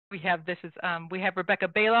we have Rebecca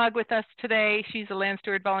Baylog with us today. She's a land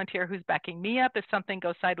steward volunteer who's backing me up. If something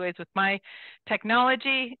goes sideways with my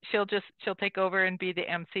technology, she'll take over and be the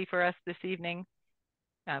MC for us this evening.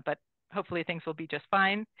 But hopefully things will be just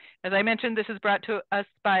fine. As I mentioned, this is brought to us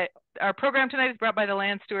by, our program tonight is brought by the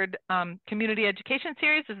Land Steward Community Education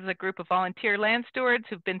Series. This is a group of volunteer land stewards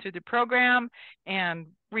who've been through the program and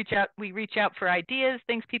we reach out for ideas,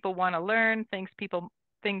 things people want to learn, things people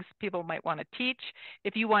might want to teach.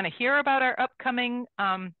 If you want to hear about our upcoming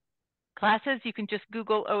classes, you can just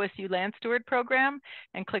Google OSU Land Steward Program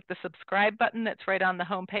and click the subscribe button that's right on the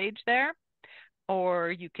home page there.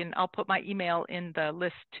 Or you can, I'll put my email in the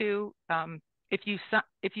list too. If you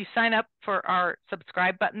sign up for our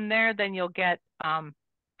subscribe button there, then you'll get,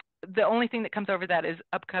 the only thing that comes over that is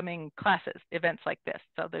upcoming classes, events like this.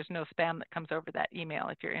 So there's no spam that comes over that email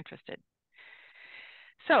if you're interested.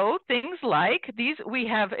 So things like these,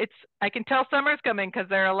 I can tell summer's coming because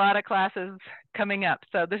there are a lot of classes coming up.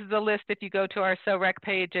 So this is a list. If you go to our SOREC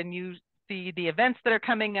page and you see the events that are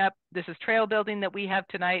coming up, this is trail building that we have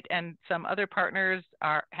tonight, and some other partners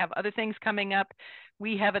have other things coming up.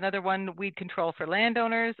 We have another one, Weed Control for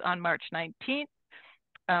Landowners, on March 19th.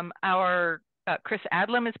 Chris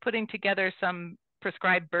Adlam is putting together some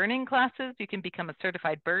prescribed burning classes. You can become a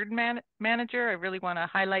certified bird manager. I really want to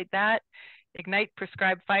highlight that. Ignite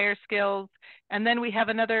prescribed fire skills. And then we have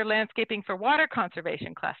another landscaping for water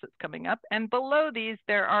conservation classes coming up. And below these,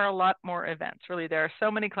 there are a lot more events. Really, there are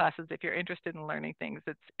so many classes. If you're interested in learning things,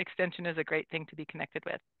 extension is a great thing to be connected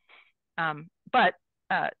with.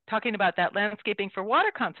 Talking about that landscaping for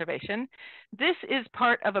water conservation, this is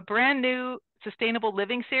part of a brand new sustainable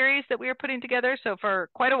living series that we are putting together. So for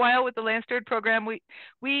quite a while with the Land Steward program,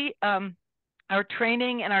 our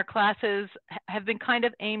training and our classes have been kind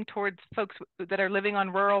of aimed towards folks that are living on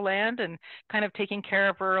rural land and kind of taking care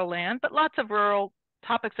of rural land, but lots of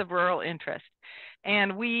topics of rural interest.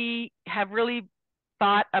 And we have really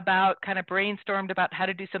thought about, kind of brainstormed about how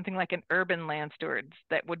to do something like an urban land stewards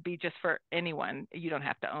that would be just for anyone. You don't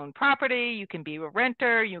have to own property. You can be a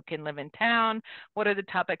renter. You can live in town. What are the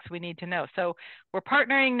topics we need to know? So we're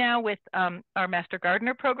partnering now with our Master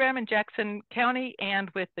Gardener program in Jackson County and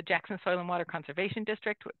with the Jackson Soil and Water Conservation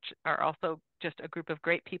District, which are also just a group of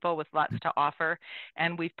great people with lots to offer.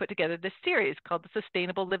 And we've put together this series called the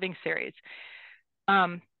Sustainable Living Series.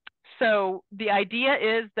 So the idea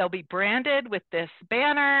is they'll be branded with this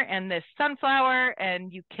banner and this sunflower,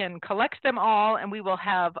 and you can collect them all, and we will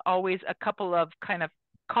have always a couple of kind of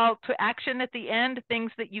call to action at the end,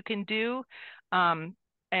 things that you can do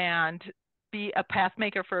and be a path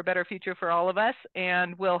maker for a better future for all of us.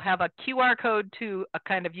 And we'll have a QR code to a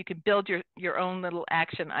kind of, you can build your own little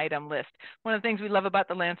action item list. One of the things we love about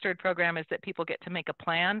the Land Steward program is that people get to make a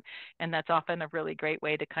plan, and that's often a really great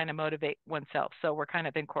way to kind of motivate oneself. So we're kind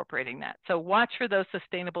of incorporating that. So watch for those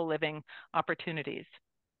sustainable living opportunities.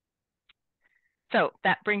 So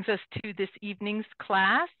that brings us to this evening's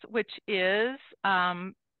class, which is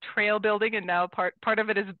trail building, and now part of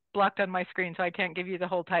it is blocked on my screen, so I can't give you the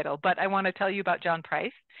whole title, but I want to tell you about John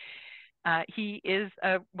Price. He is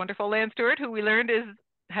a wonderful land steward who we learned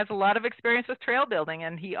has a lot of experience with trail building,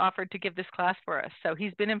 and he offered to give this class for us. So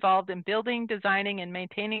he's been involved in building, designing, and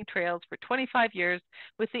maintaining trails for 25 years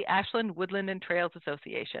with the Ashland, Woodland, and Trails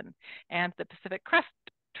Association and the Pacific Crest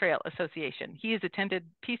Trail Association. He has attended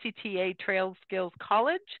PCTA Trail Skills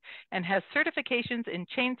College and has certifications in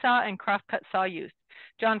chainsaw and crosscut-saw use.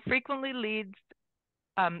 John frequently leads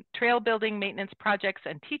trail building maintenance projects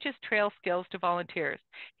and teaches trail skills to volunteers.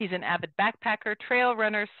 He's an avid backpacker, trail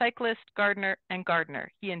runner, cyclist, gardener.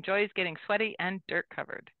 He enjoys getting sweaty and dirt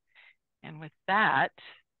covered. And with that,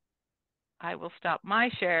 I will stop my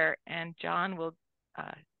share, and John will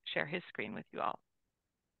share his screen with you all.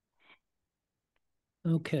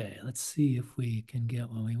 Okay, let's see if we can get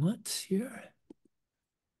what we want here.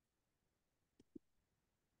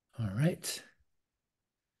 All right.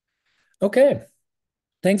 Okay,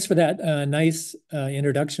 thanks for that nice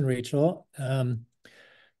introduction, Rachel.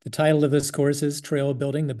 The title of this course is Trail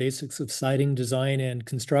Building, the Basics of Siting, Design, and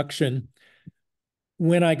Construction.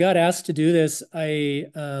 When I got asked to do this, I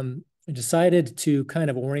decided to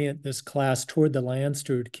kind of orient this class toward the land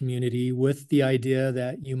steward community with the idea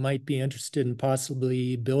that you might be interested in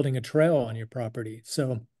possibly building a trail on your property.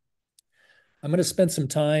 So I'm going to spend some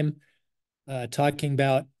time talking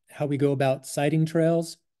about how we go about siting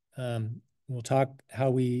trails. We'll talk how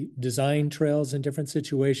we design trails in different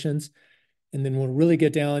situations, and then we'll really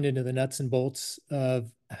get down into the nuts and bolts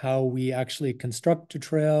of how we actually construct a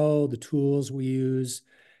trail, the tools we use,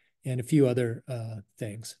 and a few other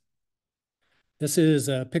things. This is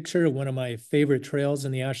a picture of one of my favorite trails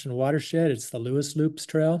in the Ashland watershed. It's the Lewis Loops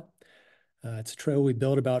Trail. It's a trail we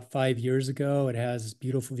built about 5 years ago. It has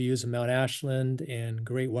beautiful views of Mount Ashland and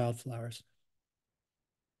great wildflowers.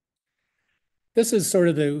 This is sort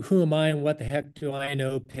of the who am I and what the heck do I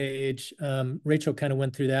know page. Rachel kind of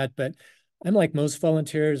went through that, but I'm like most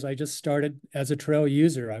volunteers. I just started as a trail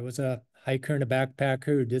user. I was a hiker and a backpacker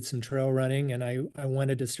who did some trail running, and I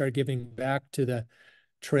wanted to start giving back to the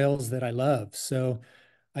trails that I love. So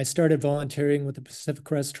I started volunteering with the Pacific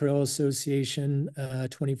Crest Trail Association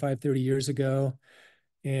 25, 30 years ago.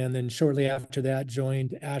 And then shortly after that,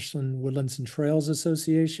 joined Ashland Woodlands and Trails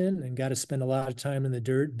Association and got to spend a lot of time in the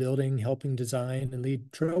dirt building, helping design and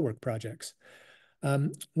lead trail work projects.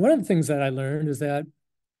 One of the things that I learned is that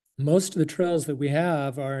most of the trails that we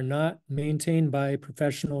have are not maintained by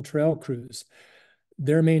professional trail crews.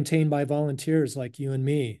 They're maintained by volunteers like you and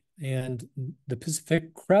me. And the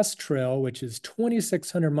Pacific Crest Trail, which is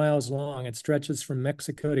 2,600 miles long, it stretches from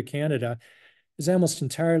Mexico to Canada, is almost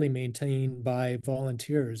entirely maintained by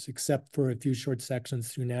volunteers, except for a few short sections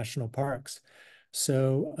through national parks.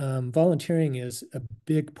 So volunteering is a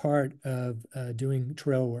big part of doing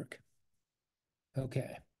trail work.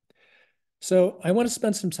 Okay. So I want to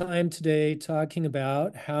spend some time today talking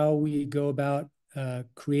about how we go about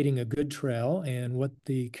creating a good trail and what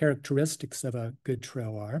the characteristics of a good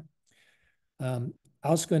trail are. I'm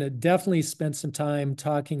also going to definitely spend some time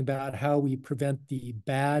talking about how we prevent the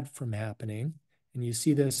bad from happening. And you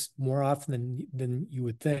see this more often than you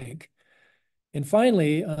would think. And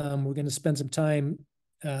finally, we're going to spend some time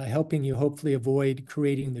helping you hopefully avoid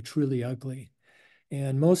creating the truly ugly.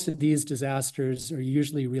 And most of these disasters are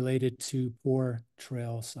usually related to poor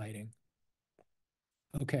trail siting.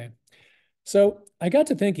 Okay. So I got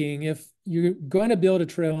to thinking, if you're going to build a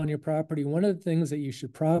trail on your property, one of the things that you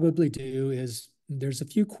should probably do is there's a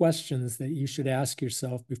few questions that you should ask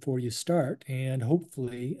yourself before you start and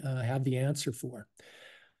hopefully have the answer for.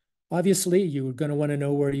 Obviously, you're going to want to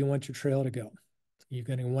know where you want your trail to go. You're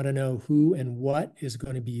going to want to know who and what is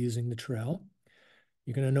going to be using the trail.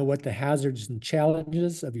 You're going to know what the hazards and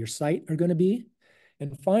challenges of your site are going to be.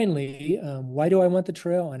 And finally, why do I want the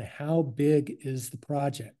trail and how big is the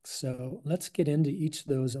project? So let's get into each of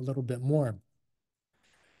those a little bit more.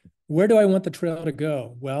 Where do I want the trail to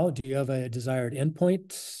go? Well, do you have a desired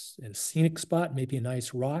endpoint, a scenic spot, maybe a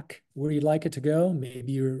nice rock where you'd like it to go?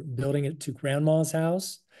 Maybe you're building it to grandma's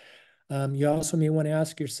house. You also may want to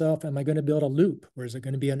ask yourself, am I going to build a loop or is it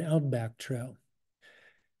going to be an outback trail?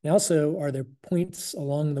 And also, are there points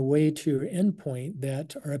along the way to your endpoint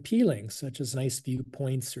that are appealing, such as nice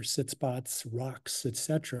viewpoints or sit spots, rocks,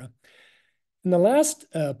 etc.? And the last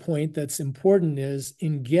point that's important is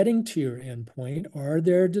in getting to your endpoint, are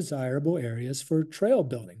there desirable areas for trail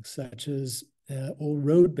building, such as old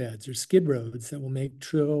road beds or skid roads that will make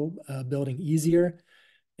trail building easier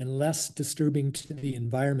and less disturbing to the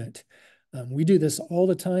environment? We do this all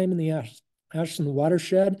the time in the Ashland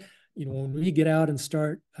watershed. You know, when we get out and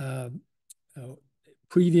start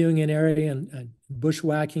previewing an area and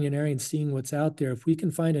bushwhacking an area and seeing what's out there, if we can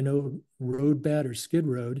find an old road bed or skid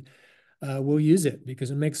road, we'll use it because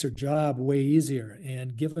it makes our job way easier.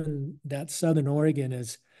 And given that Southern Oregon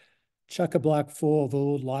is chock-a-block full of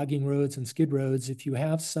old logging roads and skid roads, if you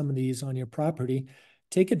have some of these on your property,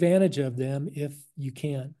 take advantage of them if you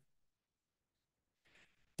can.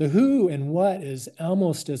 The who and what is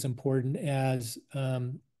almost as important as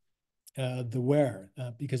the where,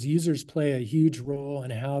 because users play a huge role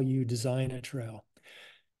in how you design a trail.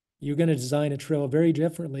 You're going to design a trail very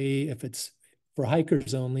differently if it's for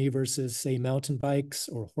hikers only versus, say, mountain bikes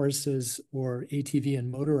or horses or ATV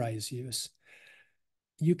and motorized use.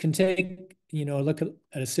 You can take, you know, a look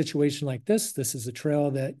at a situation like this. This is a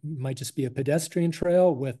trail that might just be a pedestrian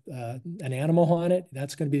trail with an animal on it.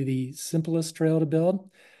 That's going to be the simplest trail to build.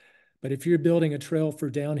 But if you're building a trail for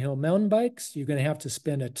downhill mountain bikes, you're going to have to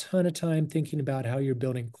spend a ton of time thinking about how you're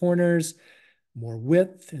building corners, more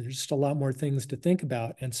width, and there's just a lot more things to think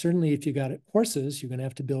about. And certainly if you got horses, you're going to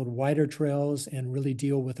have to build wider trails and really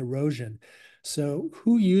deal with erosion. So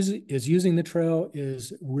who is using the trail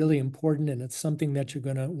is really important, and it's something that you're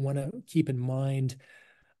going to want to keep in mind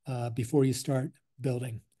before you start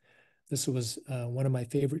building. This was one of my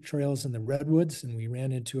favorite trails in the Redwoods, and we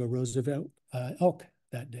ran into a Roosevelt elk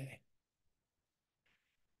that day.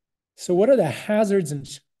 So what are the hazards and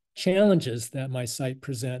challenges that my site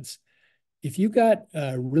presents? If you've got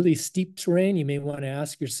really steep terrain, you may want to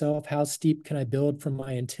ask yourself, how steep can I build from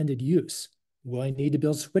my intended use? Will I need to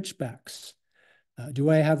build switchbacks? Do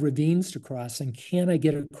I have ravines to cross, and can I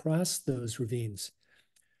get across those ravines?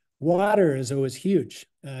 Water is always huge.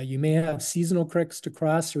 You may have seasonal creeks to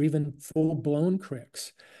cross or even full-blown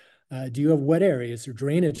creeks. Do you have wet areas or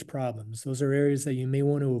drainage problems? Those are areas that you may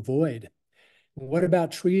want to avoid. What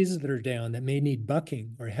about trees that are down that may need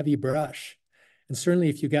bucking or heavy brush? And certainly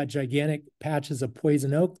if you've got gigantic patches of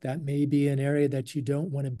poison oak, that may be an area that you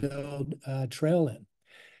don't want to build a trail in.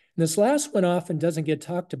 And this last one often doesn't get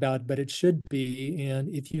talked about, but it should be.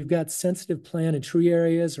 And if you've got sensitive plant and tree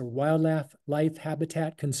areas or wildlife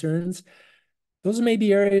habitat concerns, those may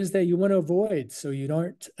be areas that you want to avoid so you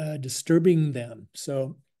aren't disturbing them.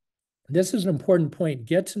 So this is an important point.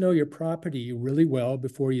 Get to know your property really well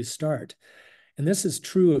before you start. And this is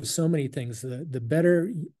true of so many things. The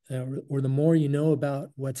better or the more you know about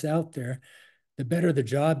what's out there, the better the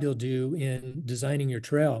job you'll do in designing your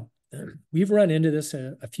trail. We've run into this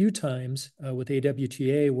a few times with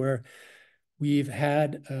AWTA where we've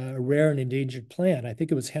had a rare and endangered plant. I think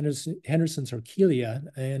it was Henderson's orchidea,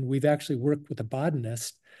 and we've actually worked with a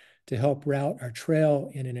botanist to help route our trail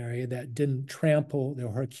in an area that didn't trample the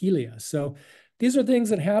orchidea. So these are things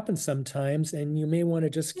that happen sometimes, and you may want to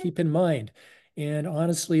just keep in mind. And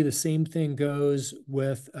honestly, the same thing goes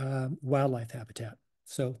with wildlife habitat.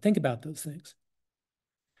 So think about those things.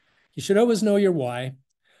 You should always know your why.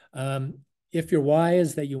 If your why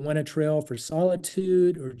is that you want a trail for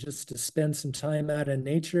solitude or just to spend some time out in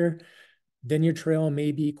nature, then your trail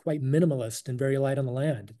may be quite minimalist and very light on the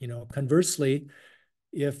land. Conversely,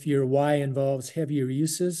 if your why involves heavier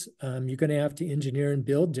uses, you're going to have to engineer and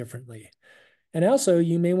build differently. And also,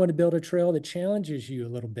 you may want to build a trail that challenges you a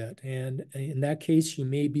little bit. And in that case, you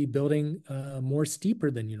may be building more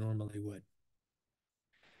steeper than you normally would.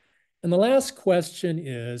 And the last question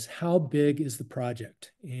is, how big is the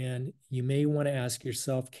project? And you may want to ask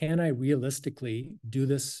yourself, can I realistically do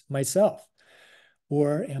this myself?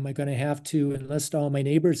 Or am I going to have to enlist all my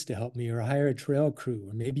neighbors to help me or hire a trail crew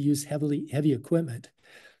or maybe use heavy equipment?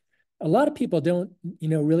 A lot of people don't,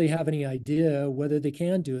 really have any idea whether they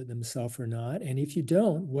can do it themselves or not. And if you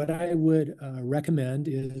don't, what I would recommend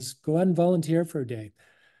is go out and volunteer for a day.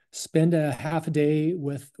 Spend a half a day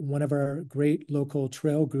with one of our great local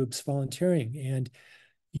trail groups volunteering. And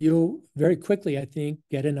you'll very quickly, I think,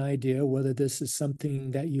 get an idea whether this is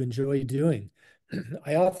something that you enjoy doing.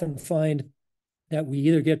 I often find that we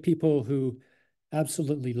either get people who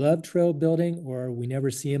absolutely love trail building or we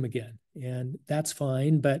never see them again. And that's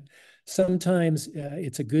fine. But sometimes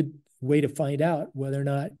it's a good way to find out whether or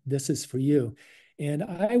not this is for you. And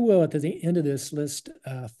I will, at the end of this, list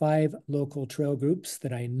 5 local trail groups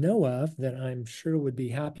that I know of that I'm sure would be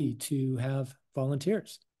happy to have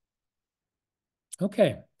volunteers.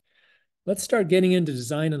 Okay, let's start getting into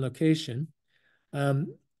design and location.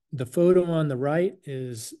 The photo on the right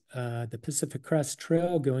is the Pacific Crest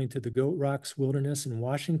Trail going to the Goat Rocks Wilderness in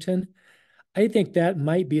Washington. I think that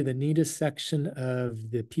might be the neatest section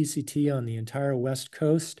of the PCT on the entire West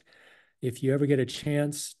Coast. If you ever get a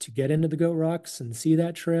chance to get into the Goat Rocks and see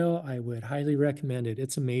that trail, I would highly recommend it.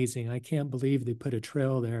 It's amazing. I can't believe they put a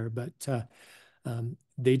trail there, but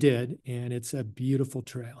they did, and it's a beautiful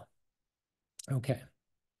trail. Okay.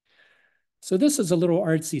 So this is a little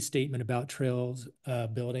artsy statement about trails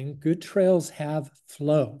building. Good trails have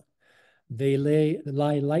flow. They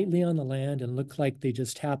lie lightly on the land and look like they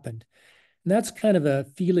just happened. And that's kind of a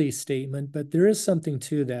feely statement, but there is something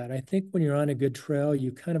to that. I think when you're on a good trail,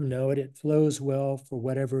 you kind of know it. It flows well for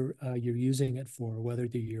whatever you're using it for, whether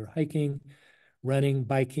you're hiking, running,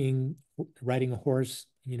 biking, riding a horse,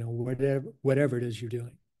 whatever it is you're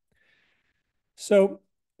doing. So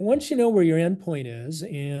once you know where your endpoint is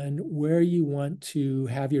and where you want to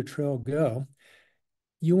have your trail go,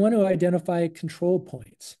 you want to identify control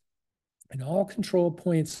points. And all control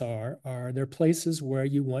points are they're places where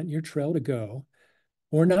you want your trail to go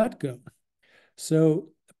or not go. So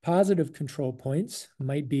positive control points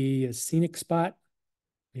might be a scenic spot,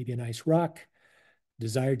 maybe a nice rock,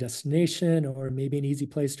 desired destination, or maybe an easy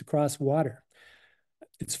place to cross water.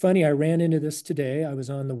 It's funny, I ran into this today. I was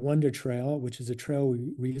on the Wonder Trail, which is a trail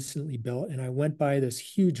we recently built, and I went by this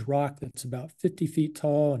huge rock that's about 50 feet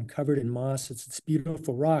tall and covered in moss. It's this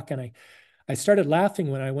beautiful rock, and I started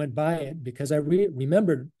laughing when I went by it because I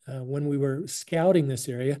remembered when we were scouting this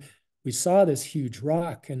area, we saw this huge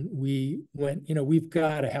rock and we went, we've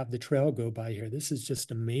got to have the trail go by here. This is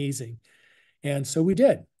just amazing. And so we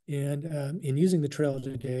did. And in using the trail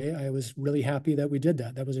today, I was really happy that we did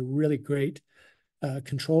that. That was a really great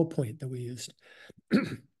control point that we used.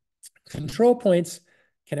 Control points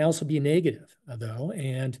can also be negative, though,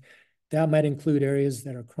 and that might include areas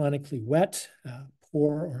that are chronically wet,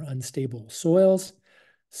 poor or unstable soils,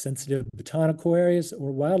 sensitive botanical areas,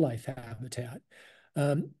 or wildlife habitat.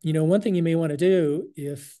 One thing you may want to do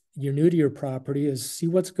if you're new to your property is see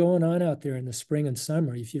what's going on out there in the spring and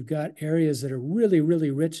summer. If you've got areas that are really,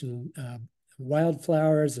 really rich in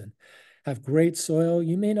wildflowers and have great soil,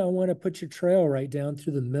 you may not want to put your trail right down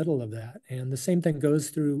through the middle of that. And the same thing goes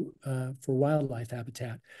through for wildlife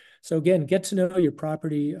habitat. So again, get to know your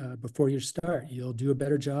property before you start. You'll do a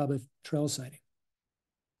better job of trail siting.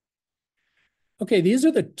 Okay, these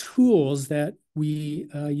are the tools that we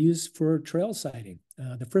use for trail siting.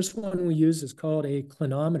 The first one we use is called a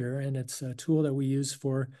clinometer, and it's a tool that we use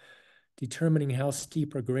for determining how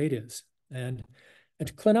steep a grade is. And a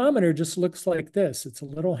clinometer just looks like this. It's a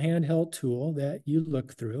little handheld tool that you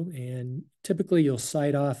look through, and typically you'll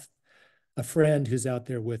sight off a friend who's out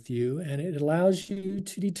there with you, and it allows you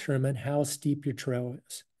to determine how steep your trail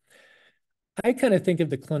is. I kind of think of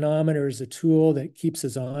the clinometer as a tool that keeps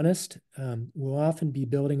us honest. We'll often be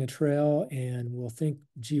building a trail and we'll think,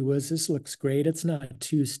 gee whiz, this looks great. It's not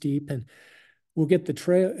too steep. And we'll get the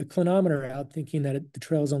clinometer out thinking that the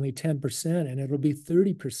trail is only 10% and it'll be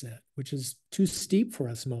 30%, which is too steep for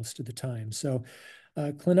us most of the time. So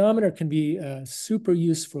clinometer can be a super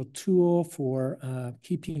useful tool for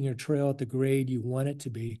keeping your trail at the grade you want it to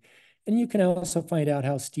be. And you can also find out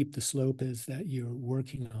how steep the slope is that you're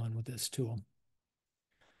working on with this tool.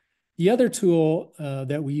 The other tool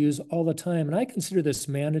that we use all the time, and I consider this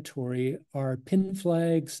mandatory, are pin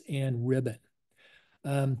flags and ribbon.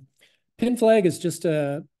 Pin flag is just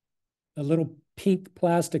a little pink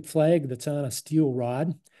plastic flag that's on a steel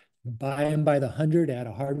rod. Buy them by the 100 at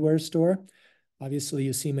a hardware store. Obviously,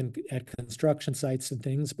 you see them at construction sites and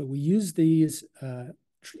things, but we use these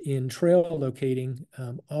in trail locating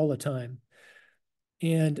all the time.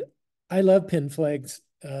 And I love pin flags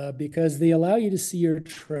because they allow you to see your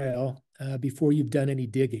trail before you've done any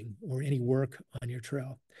digging or any work on your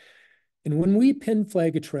trail. And when we pin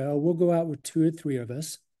flag a trail, we'll go out with 2 or 3 of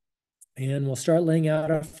us and we'll start laying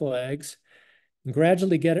out our flags and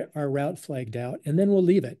gradually get our route flagged out, and then we'll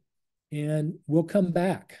leave it. And we'll come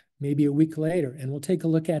back maybe a week later and we'll take a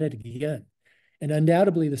look at it again. And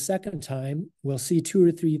undoubtedly, the second time, we'll see 2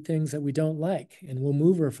 or 3 things that we don't like, and we'll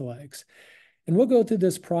move our flags. And we'll go through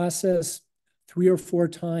this process 3 or 4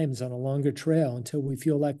 times on a longer trail until we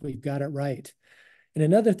feel like we've got it right. And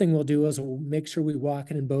another thing we'll do is we'll make sure we walk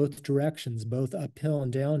it in both directions, both uphill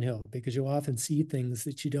and downhill, because you'll often see things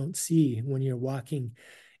that you don't see when you're walking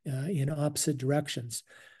in opposite directions.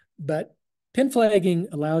 But pin flagging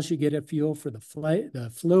allows you to get a feel for the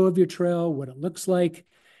flow of your trail, what it looks like.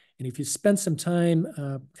 And if you spend some time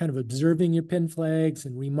kind of observing your pin flags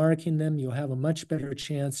and remarking them, you'll have a much better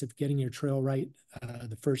chance of getting your trail right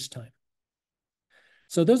the first time.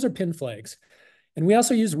 So those are pin flags. And we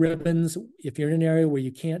also use ribbons. If you're in an area where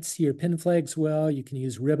you can't see your pin flags well, you can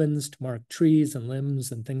use ribbons to mark trees and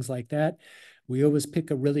limbs and things like that. We always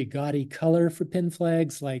pick a really gaudy color for pin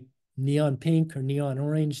flags, like neon pink or neon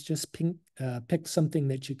orange. Just pick something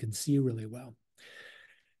that you can see really well.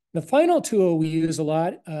 The final tool we use a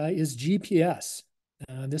lot is GPS.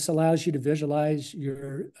 This allows you to visualize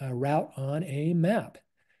your route on a map.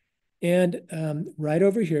 And right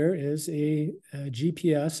over here is a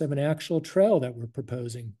GPS of an actual trail that we're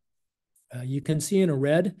proposing. You can see in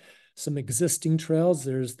red some existing trails.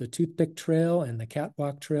 There's the Toothpick Trail and the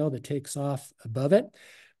Catwalk Trail that takes off above it.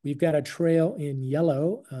 We've got a trail in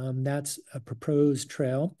yellow. That's a proposed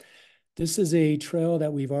trail. This is a trail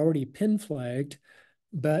that we've already pin flagged.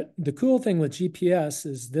 But the cool thing with GPS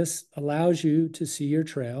is this allows you to see your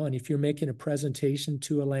trail. And if you're making a presentation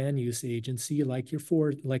to a land use agency like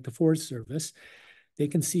the Forest Service, they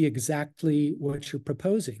can see exactly what you're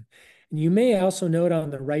proposing. And you may also note on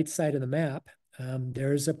the right side of the map,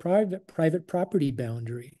 there's a private property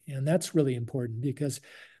boundary. And that's really important because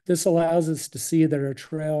this allows us to see that our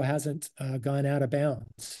trail hasn't gone out of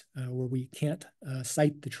bounds where we can't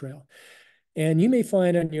site the trail. And you may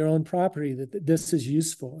find on your own property that this is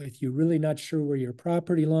useful if you're really not sure where your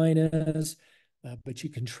property line is, but you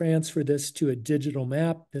can transfer this to a digital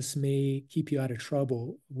map. This may keep you out of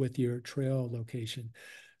trouble with your trail location.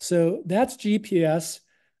 So that's GPS.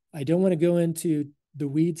 I don't want to go into the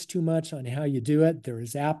weeds too much on how you do it.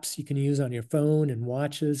 There's apps you can use on your phone and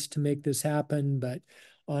watches to make this happen, but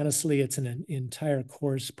honestly, it's an entire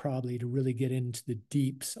course probably to really get into the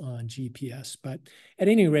deeps on GPS. But at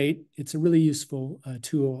any rate, it's a really useful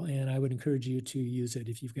tool, and I would encourage you to use it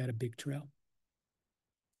if you've got a big trail.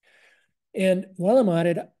 And while I'm on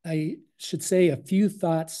it, I should say a few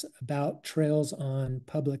thoughts about trails on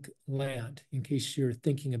public land, in case you're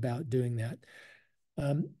thinking about doing that.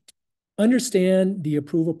 Understand the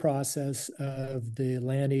approval process of the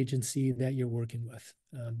land agency that you're working with.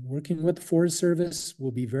 Working with the Forest Service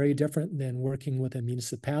will be very different than working with a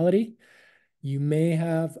municipality. You may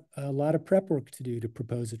have a lot of prep work to do to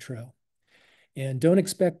propose a trail. And don't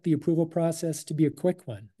expect the approval process to be a quick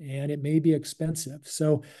one, and it may be expensive.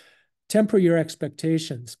 So temper your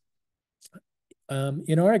expectations.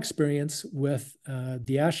 In our experience with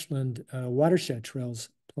the Ashland watershed trails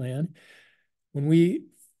plan, when we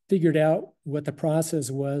figured out what the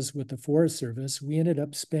process was with the Forest Service, we ended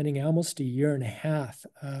up spending almost a year and a half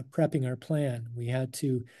prepping our plan. We had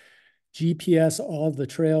to GPS all the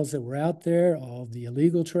trails that were out there, all the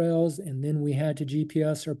illegal trails, and then we had to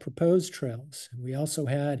GPS our proposed trails. We also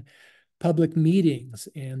had public meetings,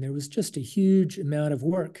 and there was just a huge amount of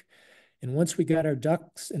work. And once we got our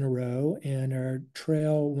ducks in a row and our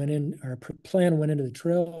plan went into the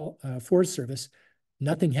Trail Forest Service,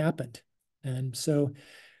 nothing happened. And so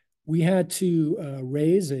we had to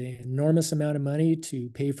raise an enormous amount of money to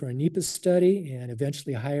pay for a NEPA study and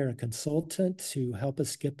eventually hire a consultant to help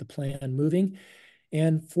us get the plan moving.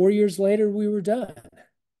 And 4 years later, we were done.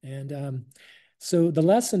 And so the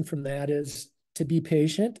lesson from that is to be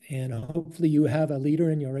patient, and hopefully you have a leader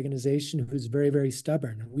in your organization who's very, very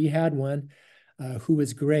stubborn. We had one who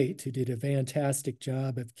was great, who did a fantastic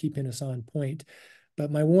job of keeping us on point.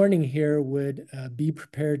 But my warning here would be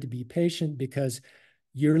prepared to be patient, because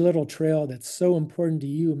your little trail that's so important to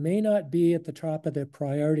you may not be at the top of the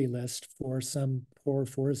priority list for some poor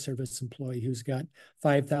Forest Service employee who's got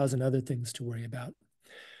 5,000 other things to worry about.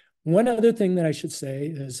 One other thing that I should say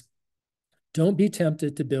is don't be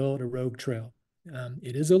tempted to build a rogue trail.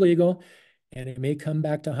 It is illegal, and it may come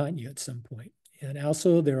back to haunt you at some point. And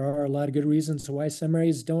also, there are a lot of good reasons why some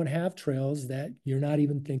areas don't have trails that you're not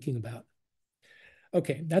even thinking about.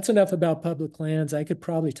 Okay, that's enough about public lands. I could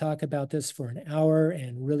probably talk about this for an hour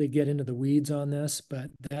and really get into the weeds on this, but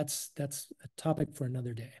that's a topic for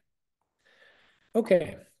another day.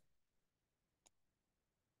 Okay.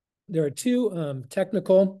 There are two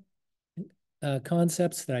technical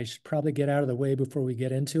concepts that I should probably get out of the way before we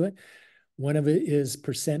get into it. One of it is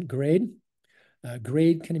percent grade.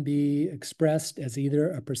 Grade can be expressed as either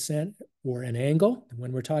a percent or an angle.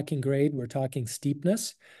 When we're talking grade, we're talking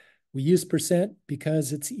steepness. We use percent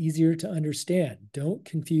because it's easier to understand. Don't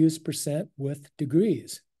confuse percent with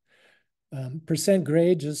degrees. Percent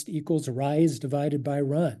grade just equals rise divided by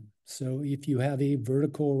run. So if you have a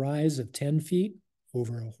vertical rise of 10 feet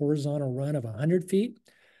over a horizontal run of 100 feet,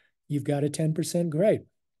 you've got a 10% grade.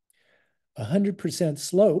 100%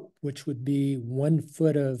 slope, which would be 1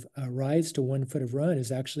 foot of rise to 1 foot of run, is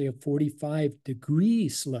actually a 45-degree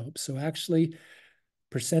slope. So actually,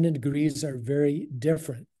 percent and degrees are very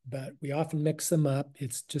different, but we often mix them up.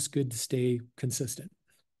 It's just good to stay consistent.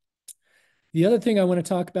 The other thing I want to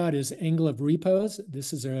talk about is angle of repose.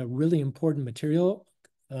 This is a really important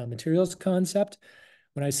materials concept.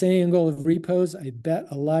 When I say angle of repose, I bet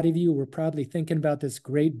a lot of you were probably thinking about this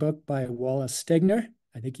great book by Wallace Stegner.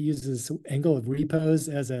 I think he uses angle of repose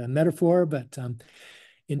as a metaphor, but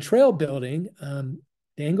in trail building, the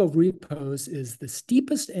angle of repose is the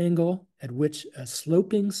steepest angle at which a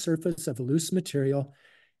sloping surface of a loose material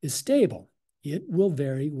is stable. It will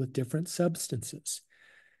vary with different substances.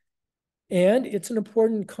 And it's an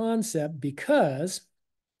important concept because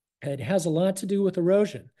it has a lot to do with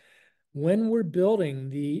erosion. When we're building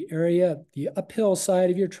the area, the uphill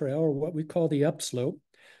side of your trail, or what we call the upslope,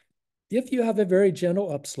 if you have a very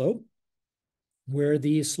gentle upslope where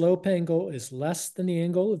the slope angle is less than the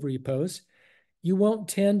angle of repose, you won't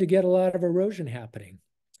tend to get a lot of erosion happening.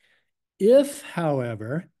 If,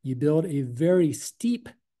 however, you build a very steep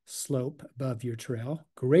slope above your trail,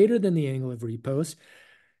 greater than the angle of repose,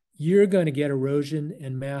 you're going to get erosion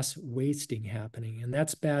and mass wasting happening, and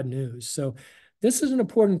that's bad news. So this is an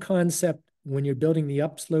important concept when you're building the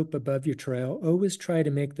upslope above your trail. Always try to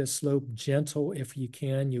make the slope gentle if you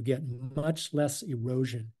can. You'll get much less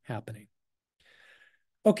erosion happening.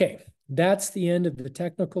 Okay, that's the end of the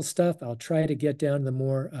technical stuff. I'll try to get down to the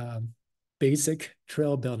more basic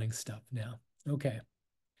trail building stuff now. Okay.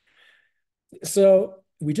 So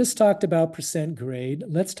we just talked about percent grade.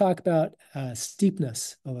 Let's talk about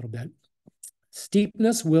steepness a little bit.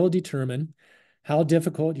 Steepness will determine how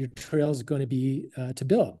difficult your trail is going to be to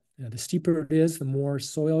build. The steeper it is, the more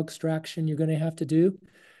soil extraction you're going to have to do,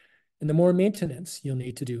 and the more maintenance you'll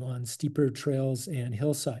need to do on steeper trails and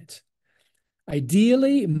hillsides.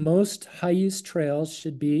 Ideally, most high-use trails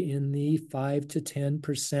should be in the 5 to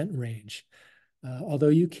 10% range. Although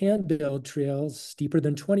you can build trails steeper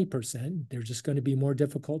than 20%, they're just going to be more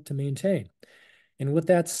difficult to maintain. And with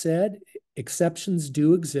that said, exceptions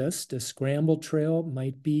do exist. A scrambled trail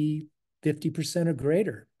might be 50% or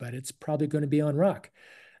greater, but it's probably going to be on rock.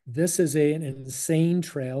 This is an insane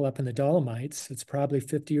trail up in the Dolomites. It's probably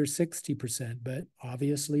 50 or 60%, but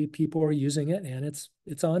obviously people are using it and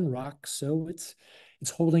it's on rocks, so it's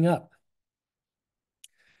holding up.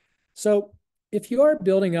 So if you are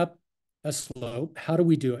building up a slope, how do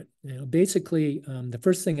we do it? Basically, the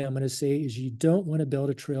first thing I'm going to say is you don't want to build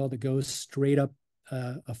a trail that goes straight up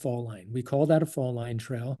a fall line. We call that a fall line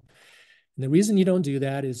trail. And the reason you don't do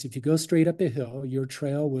that is if you go straight up a hill, your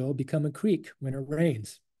trail will become a creek when it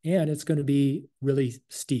rains, and it's going to be really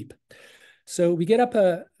steep. So we get up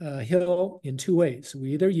a hill in two ways.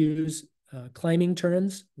 We either use climbing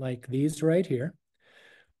turns like these right here,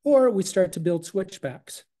 or we start to build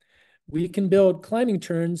switchbacks. We can build climbing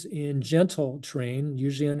turns in gentle terrain,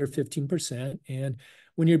 usually under 15%. And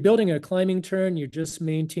when you're building a climbing turn, you're just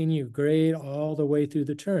maintaining your grade all the way through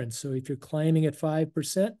the turn. So if you're climbing at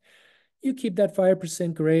 5%, you keep that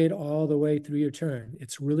 5% grade all the way through your turn.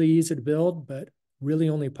 It's really easy to build, but really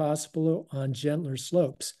only possible on gentler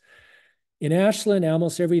slopes. In Ashland,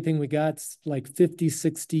 almost everything we got's like 50,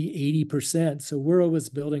 60, 80%. So we're always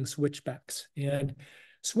building switchbacks. And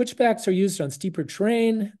switchbacks are used on steeper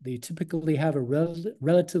terrain. They typically have a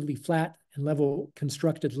relatively flat and level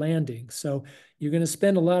constructed landing. So you're going to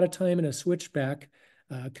spend a lot of time in a switchback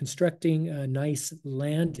constructing a nice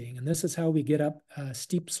landing. And this is how we get up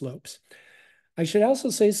steep slopes. I should also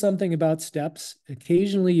say something about steps.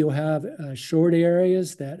 Occasionally you'll have short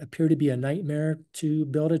areas that appear to be a nightmare to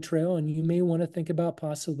build a trail, and you may want to think about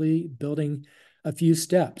possibly building a few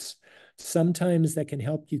steps. Sometimes that can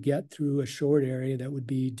help you get through a short area that would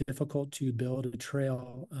be difficult to build a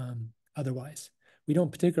trail otherwise. We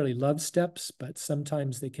don't particularly love steps, but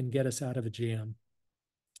sometimes they can get us out of a jam.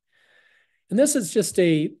 And this is just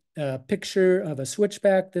a picture of a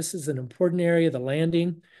switchback. This is an important area, the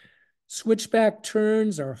landing. Switchback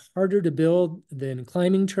turns are harder to build than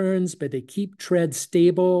climbing turns, but they keep tread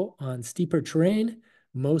stable on steeper terrain.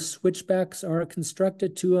 Most switchbacks are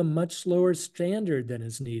constructed to a much slower standard than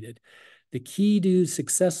is needed. The key to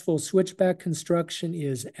successful switchback construction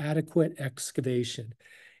is adequate excavation.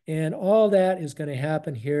 And all that is going to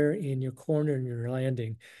happen here in your corner and your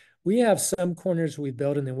landing. We have some corners we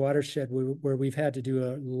built in the watershed where we've had to do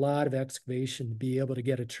a lot of excavation to be able to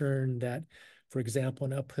get a turn that, for example,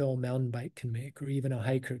 an uphill mountain bike can make, or even a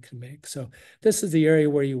hiker can make. So this is the area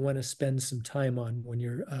where you want to spend some time on when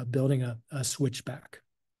you're building a switchback.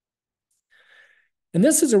 And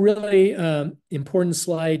this is a really important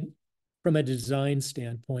slide from a design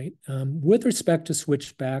standpoint. With respect to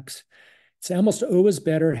switchbacks, it's almost always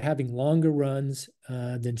better having longer runs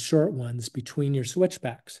than short ones between your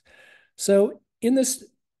switchbacks. So in this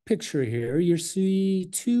picture here, you see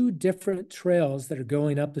two different trails that are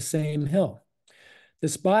going up the same hill.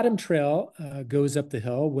 This bottom trail goes up the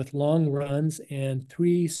hill with long runs and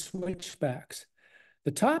 3 switchbacks.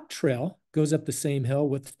 The top trail goes up the same hill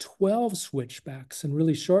with 12 switchbacks and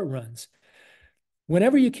really short runs.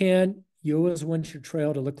 Whenever you can, you always want your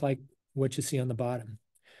trail to look like what you see on the bottom.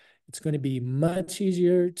 It's going to be much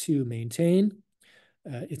easier to maintain.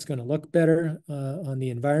 It's going to look better on the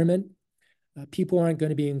environment. People aren't going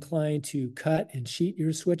to be inclined to cut and sheet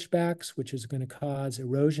your switchbacks, which is going to cause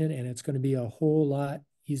erosion, and it's going to be a whole lot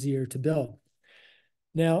easier to build.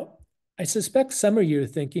 Now, I suspect some of you are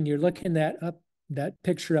thinking, you're looking at that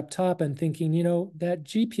picture up top and thinking, that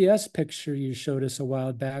GPS picture you showed us a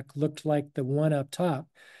while back looked like the one up top.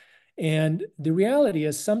 And the reality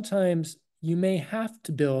is sometimes you may have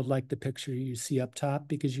to build like the picture you see up top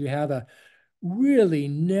because you have a really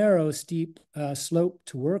narrow, steep slope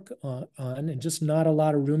to work on and just not a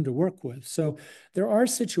lot of room to work with. So there are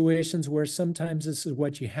situations where sometimes this is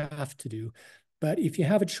what you have to do. But if you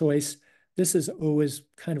have a choice, this is always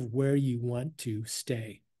kind of where you want to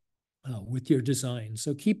stay with your design.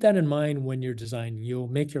 So keep that in mind when you're designing. You'll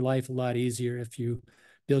make your life a lot easier if you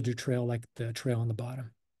build your trail like the trail on the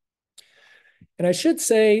bottom. And I should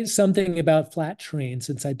say something about flat terrain,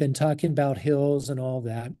 since I've been talking about hills and all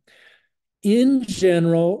that. In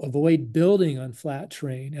general, avoid building on flat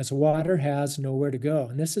terrain as water has nowhere to go.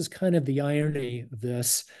 And this is kind of the irony of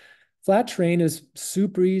this. Flat terrain is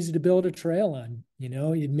super easy to build a trail on.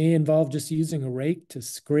 It may involve just using a rake to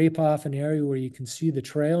scrape off an area where you can see the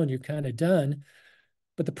trail and you're kind of done.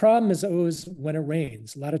 But the problem is always when it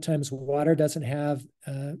rains. A lot of times water doesn't have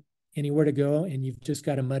anywhere to go and you've just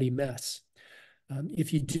got a muddy mess.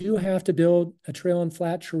 If you do have to build a trail on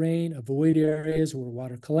flat terrain, avoid areas where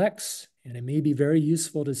water collects, and it may be very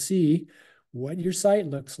useful to see what your site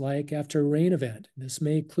looks like after a rain event. This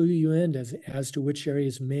may clue you in as to which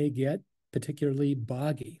areas may get particularly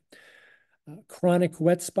boggy. Chronic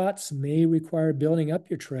wet spots may require building up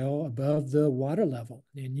your trail above the water level.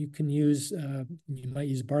 And you can use, you might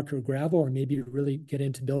use bark or gravel, or maybe really get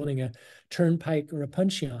into building a turnpike or a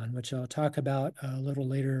puncheon, which I'll talk about a little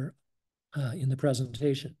later in the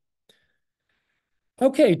presentation.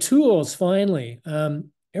 Okay, tools, finally.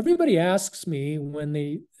 Everybody asks me when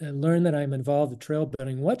they learn that I'm involved with trail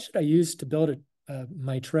building, what should I use to build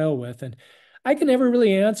my trail with? And I can never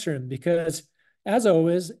really answer them because, as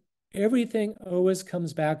always, everything always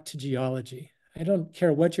comes back to geology. I don't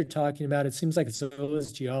care what you're talking about. It seems like it's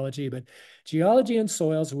always geology, but geology and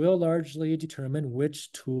soils will largely determine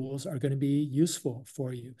which tools are going to be useful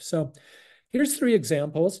for you. So here's 3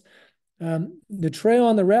 examples. The trail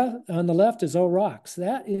on the left is all rocks.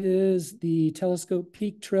 That is the Telescope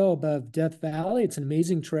Peak Trail above Death Valley. It's an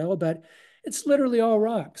amazing trail, but it's literally all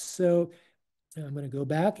rocks. So I'm going to go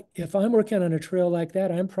back. If I'm working on a trail like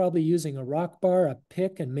that, I'm probably using a rock bar, a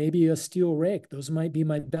pick, and maybe a steel rake. Those might be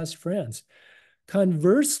my best friends.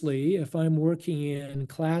 Conversely, if I'm working in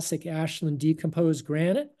classic Ashland decomposed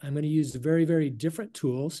granite, I'm going to use very, very different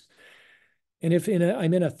tools. And if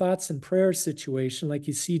I'm in a thoughts and prayers situation, like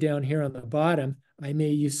you see down here on the bottom, I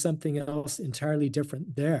may use something else entirely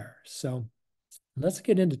different there. So let's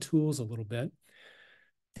get into tools a little bit.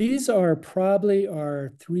 These are probably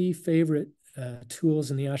our 3 favorite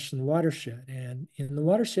tools in the Ashland watershed. And in the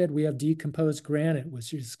watershed, we have decomposed granite,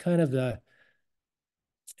 which is kind of the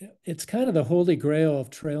holy grail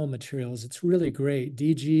of trail materials. It's really great.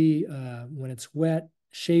 DG, when it's wet,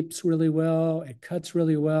 shapes really well. It cuts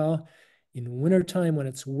really well. In wintertime, when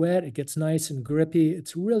it's wet, it gets nice and grippy.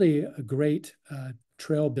 It's really a great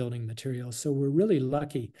trail building material. So we're really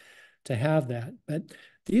lucky to have that. But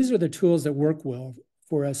these are the tools that work well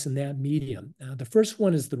for us in that medium. The first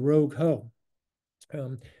one is the Rogue Hoe.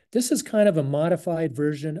 This is kind of a modified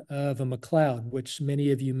version of a McLeod, which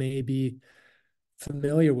many of you may be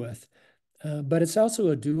familiar with. But it's also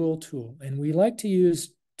a dual tool. And we like to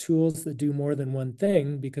use tools that do more than one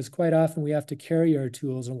thing because quite often we have to carry our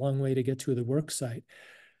tools a long way to get to the work site.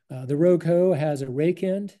 The Rogue Hoe has a rake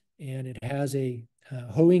end and it has a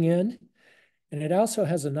hoeing end. And it also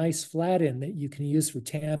has a nice flat end that you can use for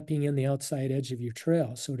tamping in the outside edge of your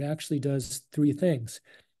trail. So it actually does 3 things.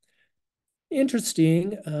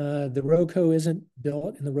 Interesting, the Rogue Hoe isn't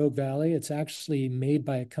built in the Rogue Valley. It's actually made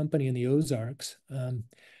by a company in the Ozarks.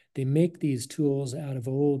 They make these tools out of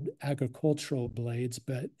old agricultural blades,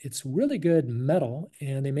 but it's really good metal,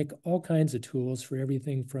 and they make all kinds of tools for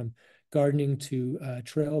everything from gardening to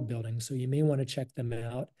trail building. So you may want to check them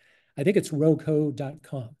out. I think it's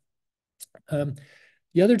roguehoe.com.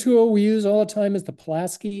 The other tool we use all the time is the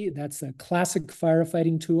Pulaski. That's a classic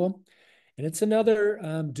firefighting tool. And it's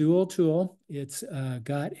another dual tool. It's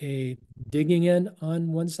got a digging end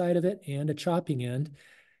on one side of it and a chopping end.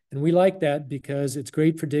 And we like that because it's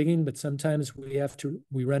great for digging, but sometimes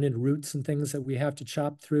we run into roots and things that we have to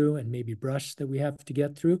chop through and maybe brush that we have to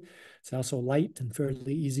get through. It's also light and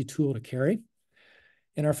fairly easy tool to carry.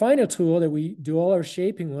 And our final tool that we do all our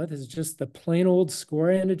shaping with is just the plain old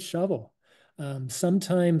square-ended shovel.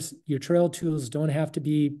 Sometimes your trail tools don't have to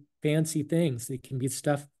be fancy things. They can be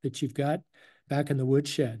stuff that you've got back in the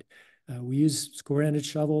woodshed. We use square-ended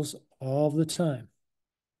shovels all the time.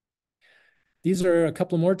 These are a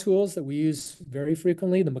couple more tools that we use very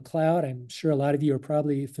frequently. The McLeod, I'm sure a lot of you are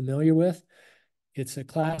probably familiar with. It's a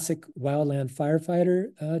classic wildland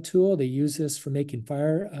firefighter tool. They use this for making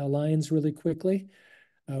fire lines really quickly.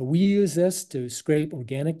 We use this to scrape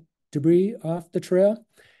organic debris off the trail.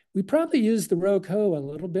 We probably use the Rogue Hoe a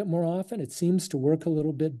little bit more often. It seems to work a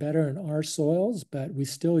little bit better in our soils, but we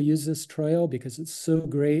still use this trail because it's so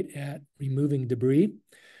great at removing debris.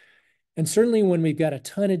 And certainly when we've got a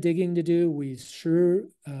ton of digging to do, we sure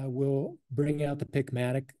will bring out the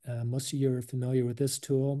Pickmatic. Most of you are familiar with this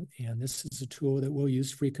tool, and this is a tool that we'll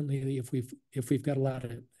use frequently if we've got a lot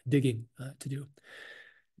of digging to do.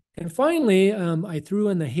 And finally, I threw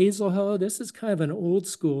in the hazel hoe. This is kind of an old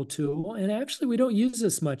school tool, and actually we don't use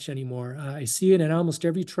this much anymore. I see it in almost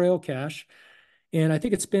every trail cache, and I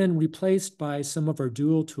think it's been replaced by some of our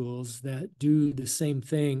dual tools that do the same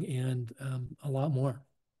thing and a lot more.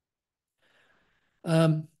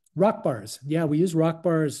 Rock bars. Yeah, we use rock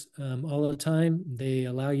bars all the time. They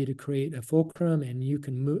allow you to create a fulcrum, and you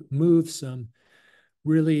can move some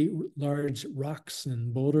really large rocks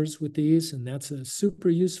and boulders with these, and that's a super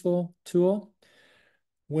useful tool.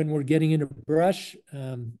 When we're getting into brush,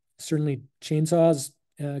 certainly chainsaws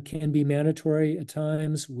can be mandatory at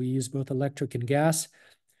times. We use both electric and gas.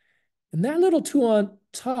 And that little tool on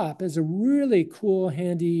top is a really cool,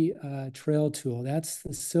 handy trail tool. That's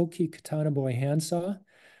the Silky Katana Boy handsaw.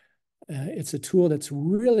 It's a tool that's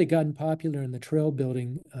really gotten popular in the trail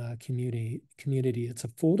building community. It's a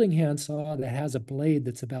folding handsaw that has a blade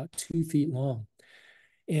that's about 2 feet long.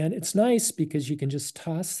 And it's nice because you can just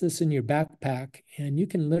toss this in your backpack and you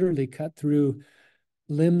can literally cut through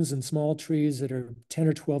limbs and small trees that are 10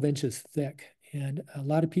 or 12 inches thick. And a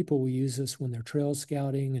lot of people will use this when they're trail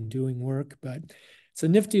scouting and doing work, but it's a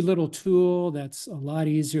nifty little tool that's a lot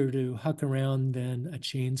easier to huck around than a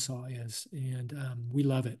chainsaw is. And we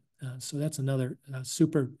love it. So that's another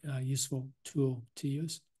super useful tool to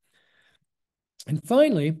use. And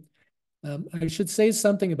finally, I should say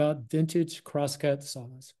something about vintage crosscut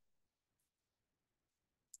saws.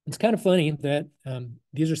 It's kind of funny that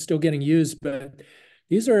these are still getting used, but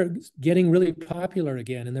these are getting really popular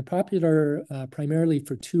again, and they're popular primarily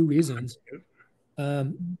for two reasons.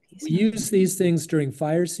 We use these things during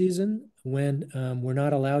fire season when we're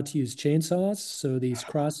not allowed to use chainsaws, so these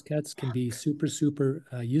crosscuts can be super, super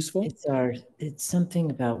useful. It's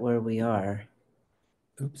something about where we are.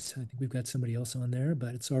 Oops, I think we've got somebody else on there,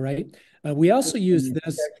 but it's all right. We also use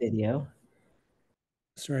this. Video.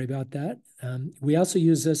 Sorry about that. We also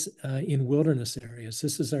use this in wilderness areas.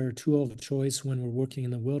 This is our tool of choice when we're working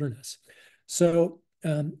in the wilderness. So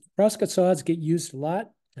crosscut saws get used a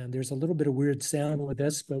lot. And there's a little bit of weird sound with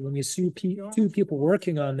this, but when you see two people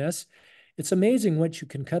working on this, it's amazing what you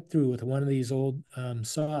can cut through with one of these old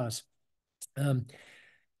saws.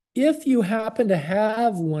 If you happen to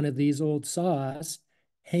have one of these old saws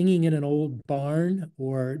hanging in an old barn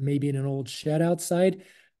or maybe in an old shed outside,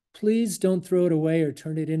 please don't throw it away or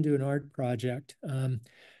turn it into an art project.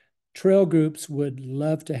 Trail groups would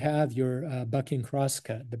love to have your bucking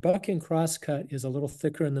crosscut. The bucking crosscut is a little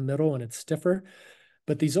thicker in the middle and it's stiffer,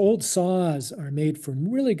 but these old saws are made from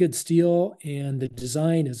really good steel and the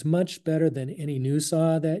design is much better than any new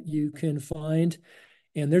saw that you can find.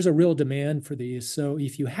 And there's a real demand for these. So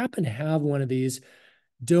if you happen to have one of these,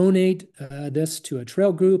 donate this to a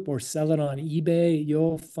trail group or sell it on eBay.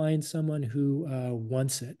 You'll find someone who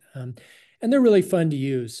wants it. And they're really fun to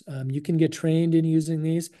use. You can get trained in using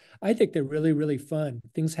these. I think they're really, really fun.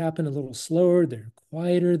 Things happen a little slower. They're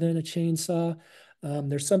quieter than a chainsaw.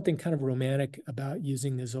 There's something kind of romantic about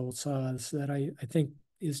using these old saws that I think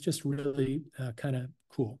is just really kind of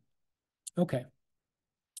cool. Okay.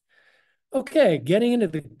 Okay, getting into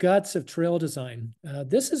the guts of trail design.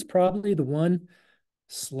 This is probably the one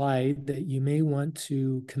slide that you may want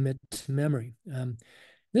to commit to memory.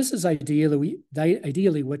 This is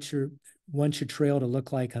ideally what you want your trail to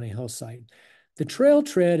look like on a hillside. The trail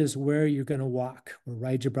tread is where you're going to walk or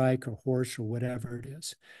ride your bike or horse or whatever it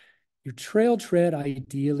is. Your trail tread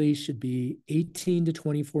ideally should be 18 to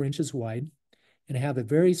 24 inches wide and have a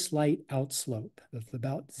very slight outslope of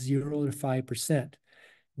about 0 to 5%.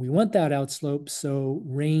 We want that outslope so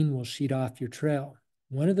rain will sheet off your trail.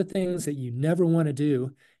 One of the things that you never want to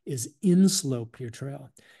do is inslope your trail.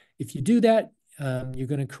 If you do that, you're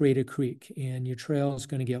going to create a creek and your trail is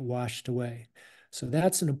going to get washed away. So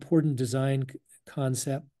that's an important design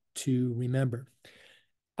concept to remember.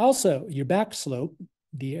 Also, your back slope,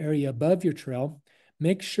 the area above your trail,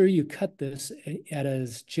 make sure you cut this at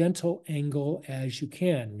as gentle angle as you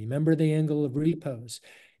can. Remember the angle of repose.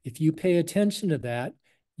 If you pay attention to that,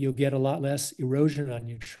 you'll get a lot less erosion on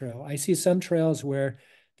your trail. I see some trails where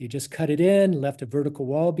you just cut it in, left a vertical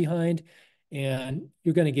wall behind, and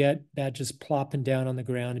you're going to get that just plopping down on the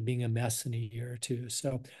ground and being a mess in a year or two.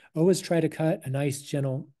 So always try to cut a nice,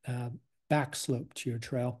 gentle back slope to your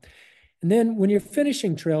trail. And then when you're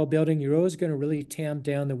finishing trail building, you're always going to really tamp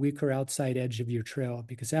down the weaker outside edge of your trail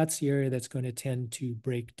because that's the area that's going to tend to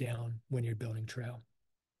break down when you're building trail.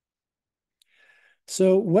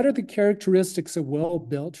 So what are the characteristics of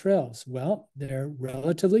well-built trails? Well, they're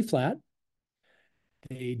relatively flat.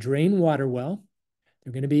 They drain water well.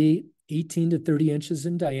 They're going to be 18 to 30 inches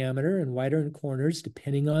in diameter and wider in corners,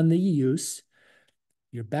 depending on the use.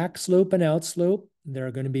 Your back slope and outslope,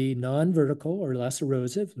 they're going to be non-vertical or less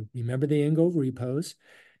erosive. Remember the angle of repose.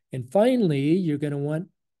 And finally, you're going to want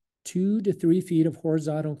 2 to 3 feet of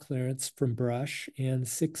horizontal clearance from brush and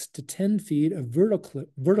 6 to 10 feet of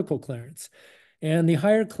vertical clearance. And the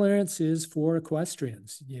higher clearance is for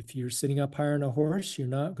equestrians. If you're sitting up higher on a horse, you're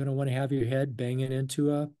not going to want to have your head banging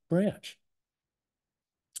into a branch.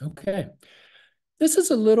 Okay. This is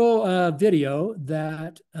a little video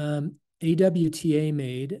that AWTA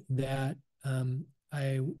made that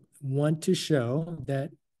I want to show that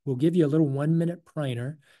will give you a little 1-minute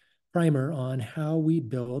primer on how we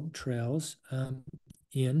build trails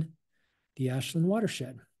in the Ashland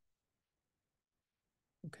watershed.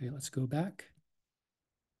 Okay, let's go back.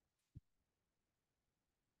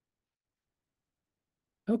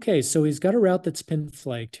 Okay, so he's got a route that's been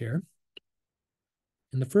flagged here.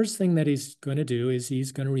 And the first thing that he's going to do is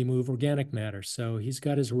he's going to remove organic matter. So he's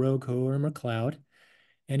got his rogue hoe or McLeod,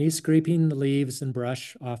 and he's scraping the leaves and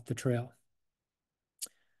brush off the trail.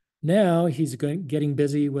 Now he's getting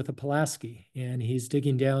busy with a Pulaski, and he's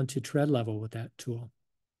digging down to tread level with that tool.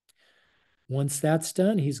 Once that's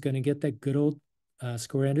done, he's going to get that good old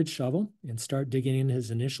square-ended shovel and start digging in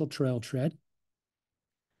his initial trail tread.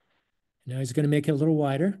 Now he's going to make it a little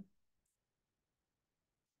wider,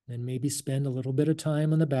 then maybe spend a little bit of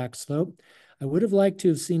time on the back slope. I would have liked to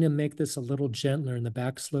have seen him make this a little gentler in the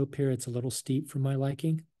back slope here. It's a little steep for my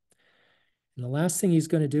liking. And the last thing he's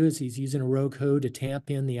going to do is he's using a rogue hoe to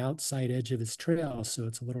tamp in the outside edge of his trail so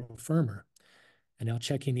it's a little firmer. And now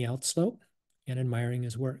checking the outslope and admiring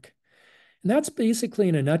his work. And that's basically,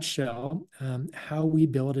 in a nutshell, how we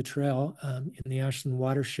build a trail in the Ashland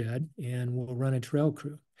watershed, and we'll run a trail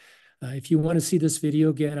crew. If you want to see this video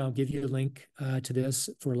again, I'll give you a link to this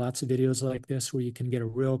for lots of videos like this where you can get a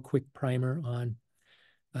real quick primer on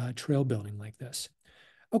trail building like this.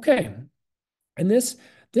 Okay, and this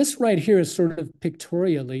right here is sort of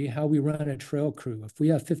pictorially how we run a trail crew. If we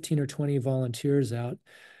have 15 or 20 volunteers out,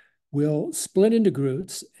 we'll split into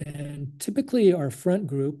groups, and typically our front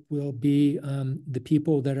group will be the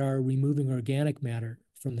people that are removing organic matter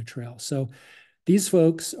from the trail. So these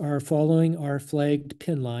folks are following our flagged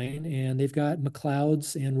pin line, and they've got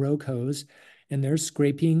McLeods and rogue hoes, and they're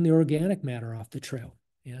scraping the organic matter off the trail.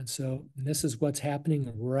 And so this is what's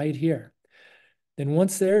happening right here. Then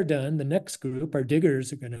once they're done, the next group, our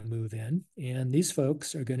diggers, are going to move in, and these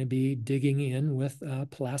folks are going to be digging in with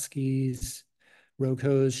Pulaskis, rogue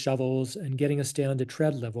hoes, shovels, and getting us down to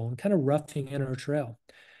tread level and kind of roughing in our trail.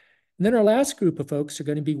 And then our last group of folks are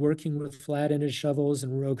going to be working with flat-ended shovels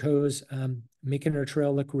and rogue hoes, making our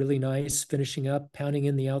trail look really nice, finishing up, pounding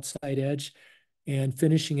in the outside edge, and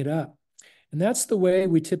finishing it up. And that's the way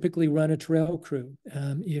we typically run a trail crew.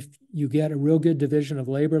 If you get a real good division of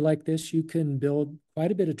labor like this, you can build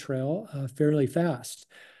quite a bit of trail fairly fast.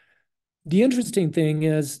 The interesting thing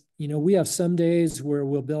is, we have some days where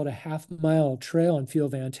we'll build a half-mile trail and feel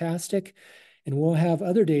fantastic, and we'll have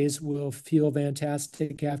other days we'll feel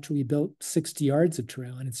fantastic after we built 60 yards of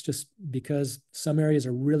trail. And it's just because some areas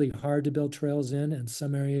are really hard to build trails in, and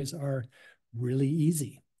some areas are really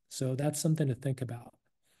easy. So that's something to think about.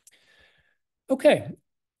 Okay,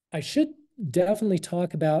 I should definitely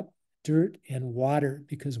talk about dirt and water,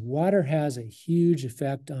 because water has a huge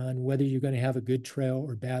effect on whether you're going to have a good trail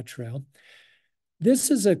or bad trail.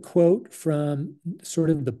 This is a quote from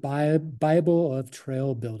sort of the Bible of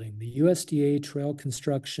trail building, the USDA Trail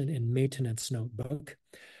Construction and Maintenance Notebook.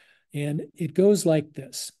 And it goes like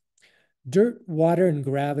this: dirt, water, and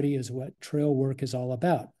gravity is what trail work is all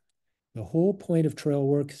about. The whole point of trail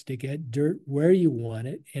work is to get dirt where you want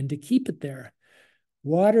it and to keep it there.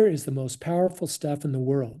 Water is the most powerful stuff in the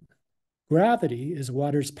world. Gravity is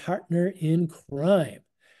water's partner in crime.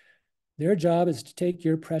 Their job is to take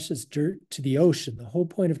your precious dirt to the ocean. The whole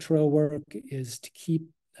point of trail work is to keep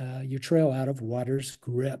your trail out of water's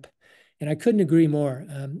grip. And I couldn't agree more.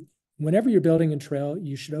 Whenever you're building a trail,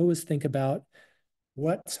 you should always think about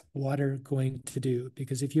what's water going to do.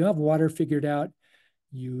 Because if you have water figured out,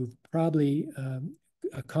 you've probably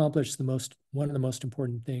accomplished one of the most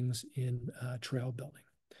important things in trail building.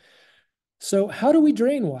 So how do we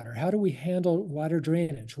drain water? How do we handle water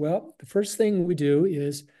drainage? Well, the first thing we do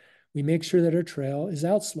is we make sure that our trail is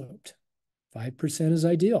outsloped. 5% is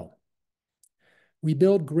ideal. We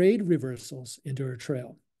build grade reversals into our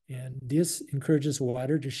trail, and this encourages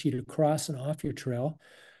water to sheet across and off your trail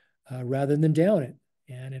rather than down it.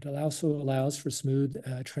 And it also allows for smooth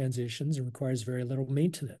transitions and requires very little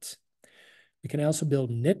maintenance. We can also build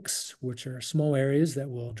nicks, which are small areas that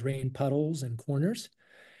will drain puddles and corners.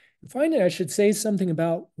 Finally, I should say something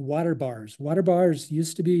about water bars. Water bars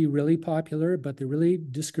used to be really popular, but they're really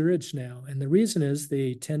discouraged now. And the reason is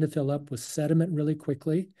they tend to fill up with sediment really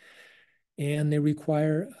quickly, and they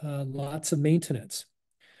require lots of maintenance.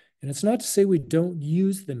 And it's not to say we don't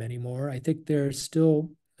use them anymore. I think they're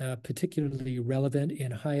still particularly relevant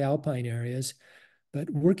in high alpine areas, but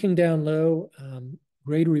working down low,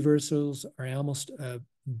 grade reversals are almost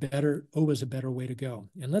always a better way to go.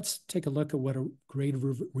 And let's take a look at what a grade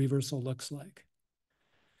reversal looks like.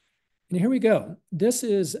 And here we go. This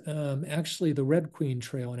is actually the Red Queen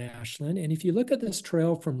Trail in Ashland. And if you look at this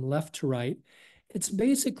trail from left to right, it's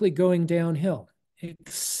basically going downhill,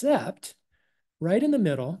 except right in the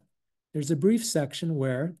middle, there's a brief section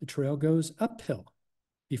where the trail goes uphill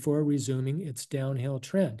before resuming its downhill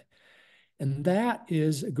trend. And that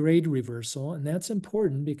is a grade reversal, and that's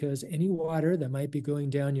important because any water that might be going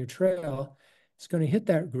down your trail It's going to hit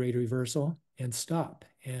that grade reversal and stop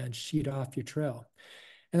and sheet off your trail.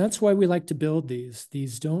 And that's why we like to build these.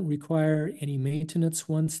 These don't require any maintenance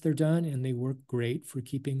once they're done, and they work great for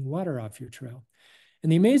keeping water off your trail.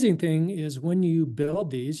 And the amazing thing is when you build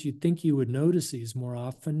these, you'd think you would notice these more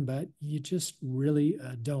often, but you just really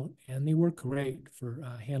don't. And they work great for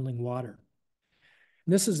handling water.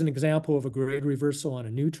 And this is an example of a grade reversal on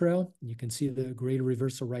a new trail. You can see the grade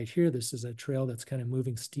reversal right here. This is a trail that's kind of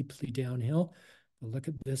moving steeply downhill. But look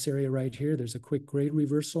at this area right here. There's a quick grade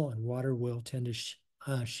reversal, and water will tend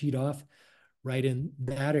to sheet off right in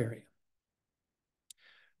that area.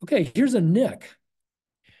 Okay, here's a nick.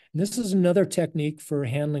 And this is another technique for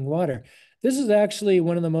handling water. This is actually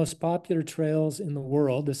one of the most popular trails in the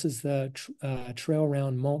world. This is the trail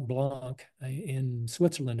around Mont Blanc in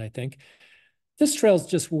Switzerland, I think. This trail is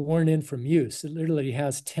just worn in from use. It literally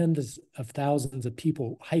has tens of thousands of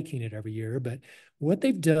people hiking it every year. But what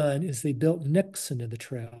they've done is they built nicks into the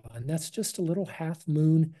trail. And that's just a little half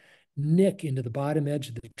moon nick into the bottom edge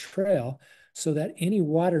of the trail so that any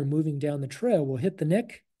water moving down the trail will hit the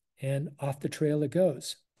nick and off the trail it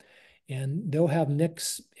goes. And they'll have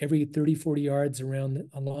nicks every 30, 40 yards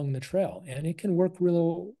along the trail. And it can work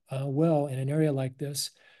real well in an area like this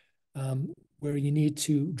where you need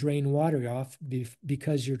to drain water off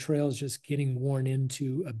because your trail is just getting worn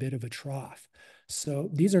into a bit of a trough.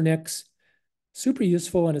 So these are nicks, super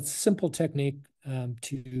useful, and it's a simple technique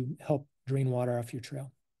to help drain water off your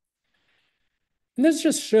trail. And this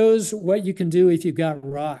just shows what you can do if you've got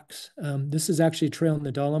rocks. This is actually a trail in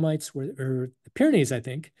the Dolomites, or the Pyrenees, I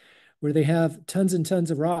think, where they have tons and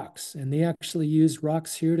tons of rocks. And they actually use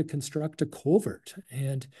rocks here to construct a culvert.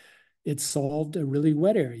 And it solved a really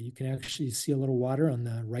wet area. You can actually see a little water on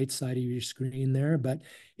the right side of your screen there, but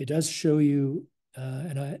it does show you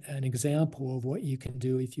an example of what you can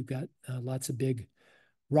do if you've got lots of big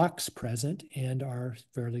rocks present and are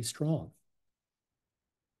fairly strong.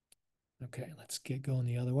 Okay, let's get going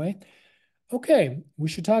the other way. Okay, we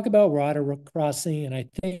should talk about water crossing, and I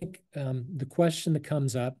think the question that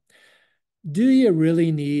comes up, do you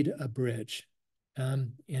really need a bridge?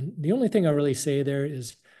 And the only thing I really say there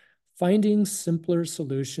is finding simpler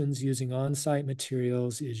solutions using on-site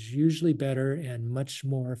materials is usually better and much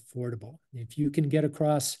more affordable. If you can get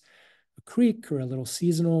across a creek or a little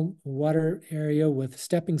seasonal water area with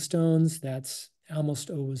stepping stones, that's almost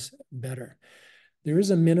always better. There is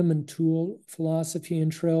a minimum tool philosophy in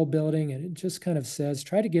trail building, and it just kind of says,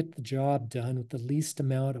 try to get the job done with the least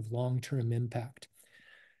amount of long-term impact.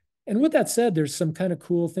 And with that said, there's some kind of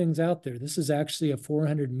cool things out there. This is actually a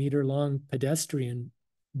 400-meter long pedestrian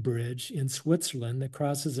bridge in Switzerland that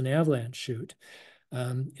crosses an avalanche chute.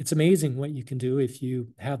 It's amazing what you can do if you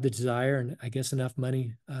have the desire and I guess enough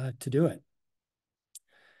money to do it.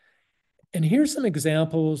 And here's some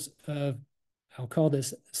examples of, I'll call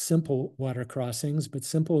this simple water crossings, but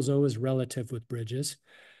simple is always relative with bridges.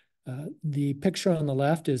 The picture on the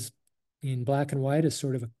left is in black and white, is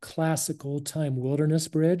sort of a classic old-time wilderness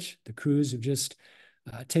bridge. The crews have just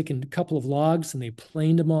taken a couple of logs and they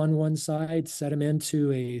planed them on one side, set them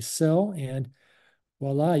into a sill, and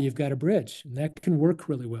voila, you've got a bridge. And that can work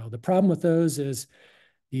really well. The problem with those is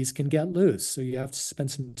these can get loose, so you have to spend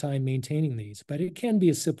some time maintaining these. But it can be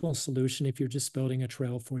a simple solution if you're just building a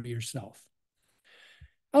trail for yourself.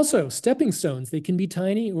 Also, stepping stones, they can be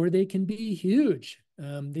tiny or they can be huge.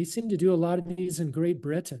 They seem to do a lot of these in Great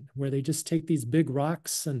Britain, where they just take these big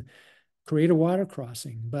rocks and create a water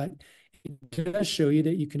crossing. But it does show you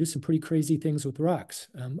that you can do some pretty crazy things with rocks.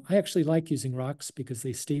 I actually like using rocks because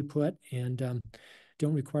they stay put and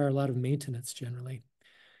don't require a lot of maintenance generally.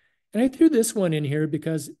 And I threw this one in here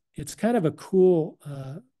because it's kind of a cool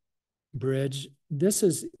bridge. This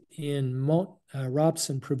is in Mont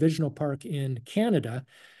Robson Provisional Park in Canada.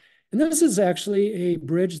 And this is actually a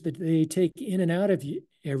bridge that they take in and out of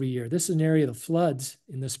every year. This is an area that floods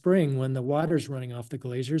in the spring when the water's running off the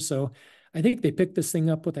glaciers. So I think they pick this thing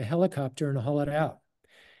up with a helicopter and haul it out.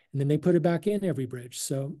 And then they put it back in every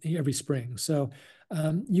spring. So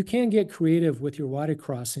you can get creative with your water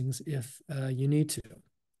crossings if you need to.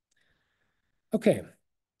 Okay,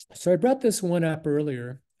 so I brought this one up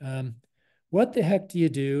earlier. What the heck do you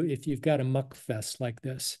do if you've got a muck fest like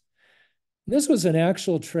this? This was an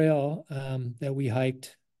actual trail that we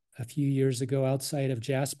hiked a few years ago outside of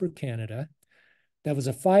Jasper, Canada. That was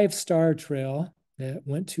a 5-star trail that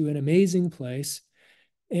went to an amazing place.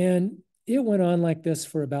 And it went on like this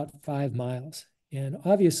for about 5 miles. And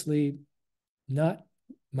obviously not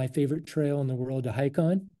my favorite trail in the world to hike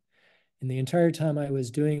on. And the entire time I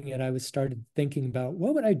was doing it, I started thinking about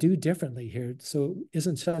what would I do differently here so it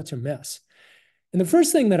isn't such a mess. And the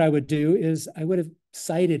first thing that I would do is I would have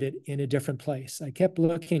sited it in a different place. I kept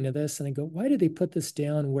looking at this and I go, why did they put this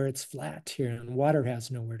down where it's flat here and water has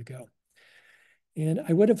nowhere to go? And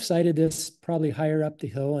I would have sited this probably higher up the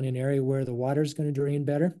hill in an area where the water is going to drain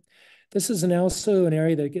better. This is also an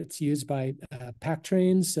area that gets used by pack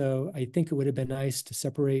trains. So I think it would have been nice to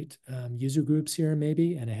separate user groups here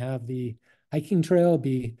maybe and have the hiking trail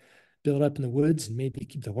be built up in the woods and maybe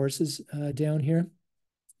keep the horses down here.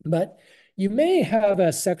 But you may have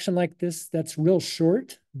a section like this that's real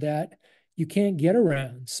short that you can't get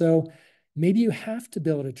around. So maybe you have to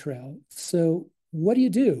build a trail. So what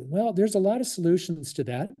do? Well, there's a lot of solutions to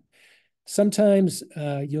that. Sometimes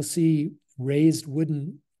you'll see raised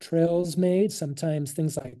wooden trails made. Sometimes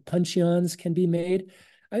things like puncheons can be made.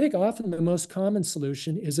 I think often the most common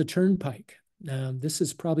solution is a turnpike. This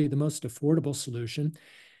is probably the most affordable solution.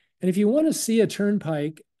 And if you want to see a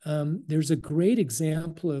turnpike, there's a great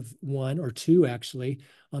example of one or two actually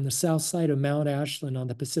on the south side of Mount Ashland on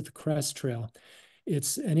the Pacific Crest Trail.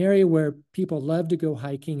 It's an area where people love to go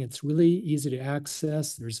hiking. It's really easy to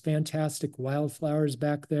access. There's fantastic wildflowers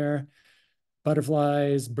back there,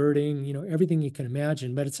 butterflies, birding, you know, everything you can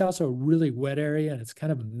imagine. But it's also a really wet area and it's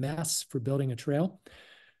kind of a mess for building a trail.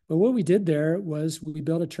 But what we did there was we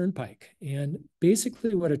built a turnpike. And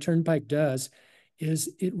basically what a turnpike does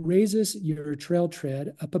is it raises your trail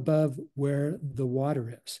tread up above where the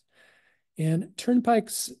water is. And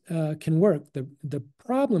turnpikes can work. The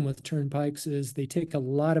problem with turnpikes is they take a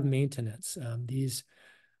lot of maintenance. These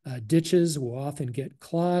ditches will often get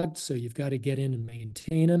clogged, so you've got to get in and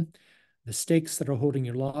maintain them. The stakes that are holding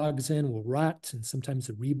your logs in will rot, and sometimes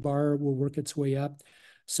the rebar will work its way up.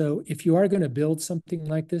 So if you are going to build something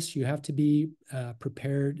like this, you have to be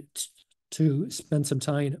prepared to spend some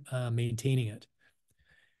time maintaining it.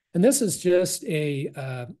 And this is just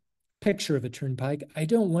a picture of a turnpike. I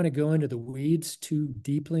don't want to go into the weeds too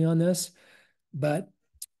deeply on this, but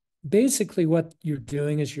basically what you're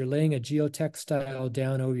doing is you're laying a geotextile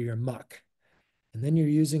down over your muck. And then you're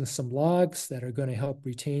using some logs that are going to help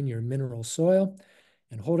retain your mineral soil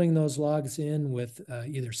and holding those logs in with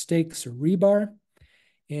either stakes or rebar,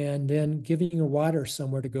 and then giving your water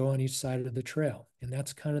somewhere to go on each side of the trail. And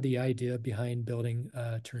that's kind of the idea behind building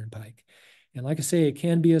a turnpike. And like I say, it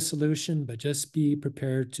can be a solution, but just be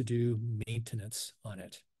prepared to do maintenance on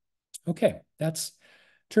it. Okay, that's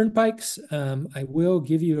turnpikes. I will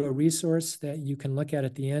give you a resource that you can look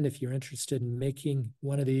at the end if you're interested in making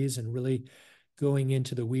one of these and really going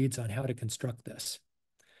into the weeds on how to construct this.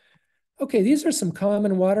 Okay, these are some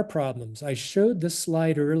common water problems. I showed this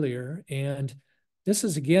slide earlier, and this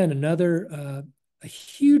is, again, another a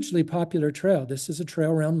hugely popular trail. This is a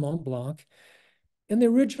trail around Mont Blanc. And the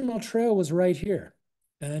original trail was right here.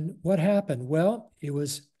 And what happened? Well, it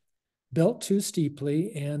was built too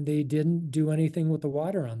steeply and they didn't do anything with the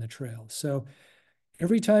water on the trail. So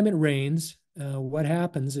every time it rains, what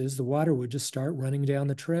happens is the water would just start running down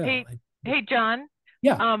the trail. Hey, John.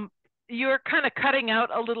 Yeah. You're kind of cutting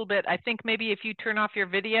out a little bit. I think maybe if you turn off your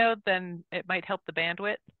video, then it might help the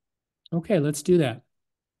bandwidth. Okay, let's do that.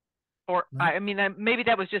 Or, I mean, maybe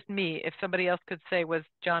that was just me. If somebody else could say, was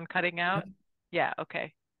John cutting out? Yeah,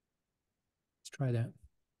 okay. Let's try that.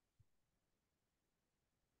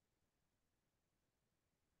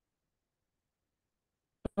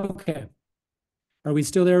 Okay. Are we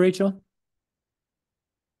still there, Rachel?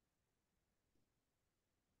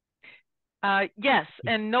 Yes,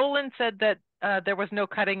 and Nolan said that there was no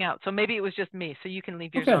cutting out. So maybe it was just me. So you can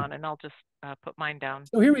leave yours on and I'll just put mine down.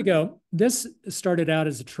 So here we go. This started out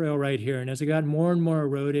as a trail right here. And as it got more and more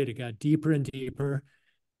eroded, it got deeper and deeper.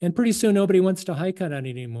 And pretty soon nobody wants to hike on it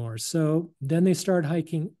anymore. So then they start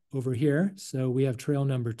hiking over here. So we have trail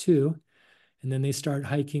number 2. And then they start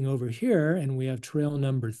hiking over here and we have trail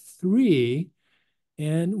number 3.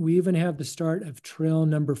 And we even have the start of trail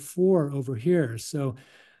number 4 over here. So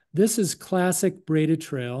this is classic braided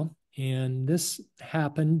trail. And this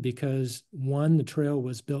happened because, one, the trail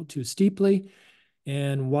was built too steeply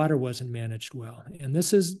and water wasn't managed well. And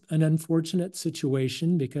this is an unfortunate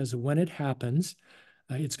situation because when it happens,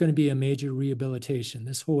 it's going to be a major rehabilitation.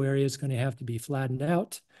 This whole area is going to have to be flattened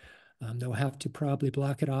out. They'll have to probably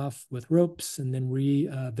block it off with ropes and then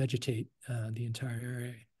re-vegetate the entire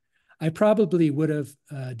area. I probably would have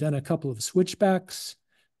done a couple of switchbacks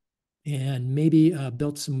and maybe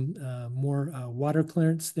built some more water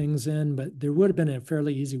clearance things in, but there would have been a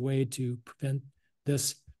fairly easy way to prevent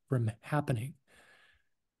this from happening.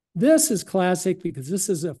 This is classic because this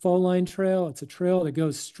is a fall line trail. It's a trail that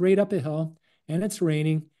goes straight up a hill, and it's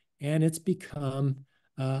raining, and it's become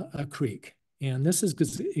a creek. And this is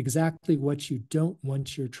exactly what you don't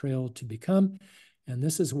want your trail to become. And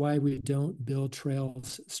this is why we don't build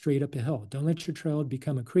trails straight up a hill. Don't let your trail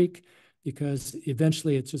become a creek, because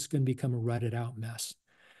eventually it's just going to become a rutted out mess.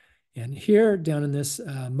 And here down in this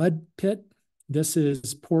mud pit, this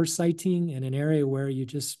is poor sighting in an area where you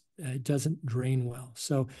just, it doesn't drain well.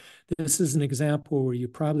 So this is an example where you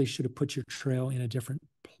probably should have put your trail in a different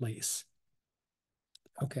place.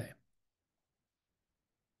 Okay.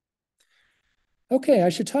 Okay, I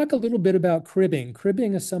should talk a little bit about cribbing.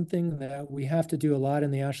 Cribbing is something that we have to do a lot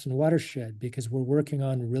in the Ashland watershed because we're working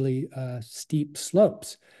on really steep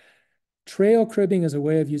slopes. Trail cribbing is a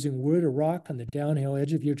way of using wood or rock on the downhill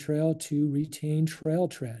edge of your trail to retain trail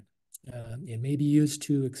tread. It may be used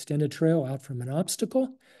to extend a trail out from an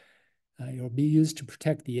obstacle. It will be used to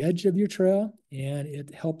protect the edge of your trail, and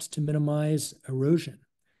it helps to minimize erosion.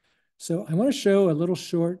 So I want to show a little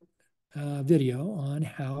short video on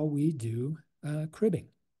how we do cribbing.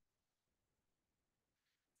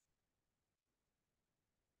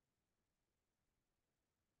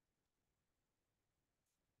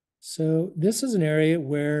 So this is an area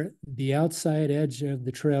where the outside edge of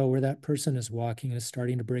the trail where that person is walking is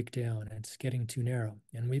starting to break down. It's getting too narrow.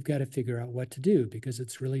 And we've got to figure out what to do because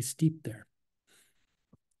it's really steep there.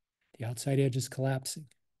 The outside edge is collapsing.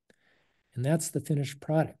 And that's the finished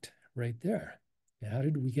product right there. Now, how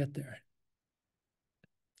did we get there?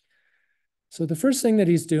 So the first thing that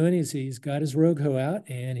he's doing is he's got his rogue hoe out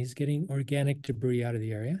and he's getting organic debris out of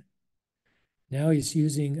the area. Now he's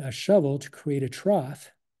using a shovel to create a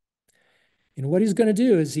trough. And what he's going to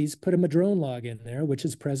do is he's put a madrone log in there, which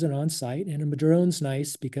is present on site. And a madrone's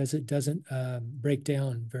nice because it doesn't break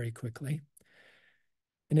down very quickly.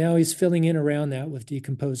 And now he's filling in around that with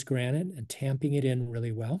decomposed granite and tamping it in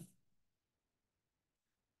really well.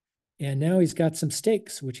 And now he's got some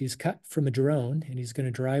stakes, which he's cut from a drone, and he's going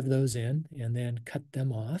to drive those in and then cut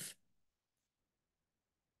them off.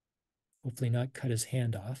 Hopefully not cut his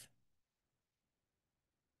hand off.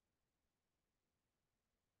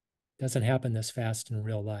 Doesn't happen this fast in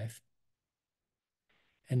real life.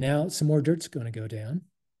 And now some more dirt's going to go down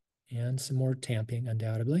and some more tamping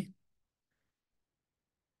undoubtedly.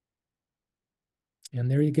 And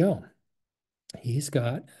there you go. He's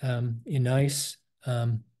got a nice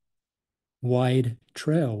wide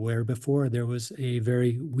trail where before there was a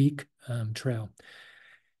very weak trail.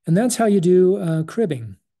 And that's how you do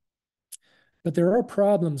cribbing. But there are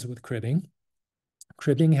problems with cribbing.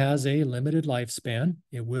 Cribbing has a limited lifespan.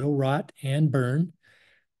 It will rot and burn.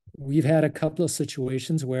 We've had a couple of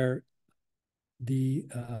situations where the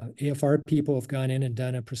AFR people have gone in and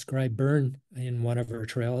done a prescribed burn in one of our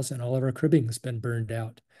trails, and all of our cribbing has been burned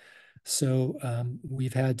out. So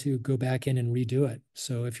we've had to go back in and redo it.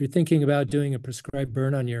 So if you're thinking about doing a prescribed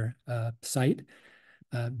burn on your site,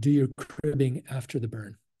 do your cribbing after the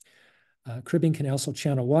burn. Cribbing can also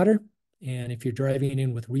channel water. And if you're driving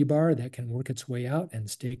in with rebar, that can work its way out and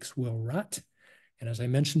stakes will rot. And as I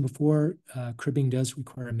mentioned before, cribbing does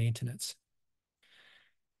require maintenance.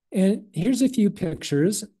 And here's a few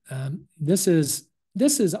pictures. This is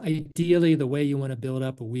ideally the way you want to build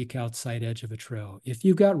up a weak outside edge of a trail. If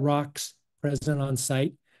you've got rocks present on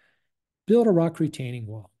site, build a rock retaining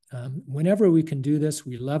wall. Whenever we can do this,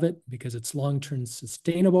 we love it because it's long-term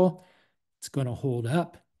sustainable. It's going to hold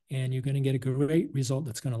up and you're going to get a great result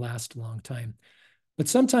that's going to last a long time. But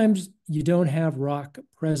sometimes you don't have rock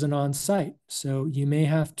present on site. So you may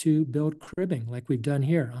have to build cribbing like we've done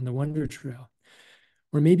here on the Wonder Trail.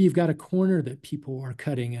 Or maybe you've got a corner that people are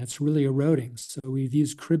cutting and it's really eroding. So we've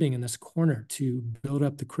used cribbing in this corner to build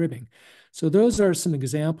up the cribbing. So those are some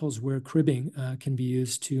examples where cribbing can be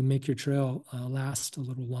used to make your trail last a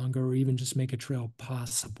little longer or even just make a trail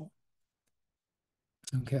possible.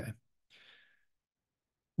 Okay.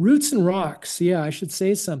 Roots and rocks. Yeah, I should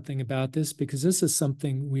say something about this because this is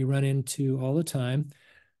something we run into all the time.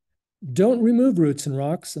 Don't remove roots and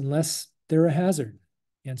rocks unless they're a hazard.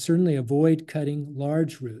 And certainly avoid cutting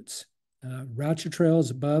large roots. Route your trails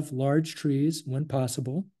above large trees when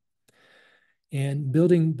possible. And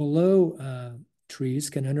building below trees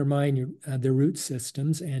can undermine their root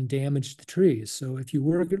systems and damage the trees. So if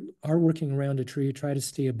you are working around a tree, try to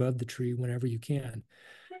stay above the tree whenever you can.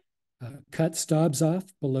 Cut stobs off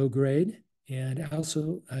below grade and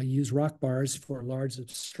also use rock bars for large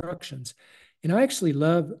obstructions. And I actually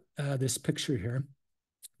love this picture here.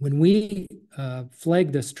 When we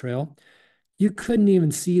flagged this trail, you couldn't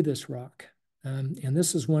even see this rock. And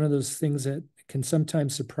this is one of those things that can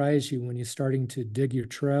sometimes surprise you when you're starting to dig your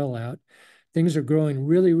trail out. Things are growing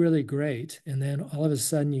really, really great. And then all of a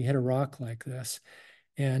sudden you hit a rock like this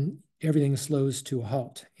and everything slows to a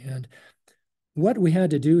halt. And what we had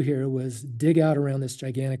to do here was dig out around this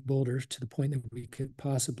gigantic boulder to the point that we could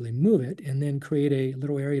possibly move it, and then create a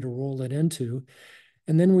little area to roll it into.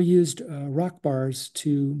 And then we used rock bars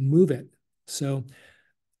to move it. So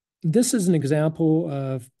this is an example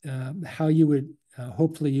of how you would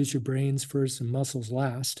hopefully use your brains first and muscles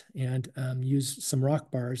last, and use some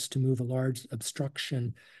rock bars to move a large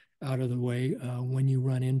obstruction out of the way when you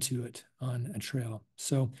run into it on a trail.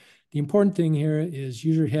 So the important thing here is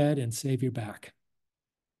use your head and save your back.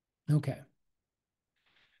 Okay.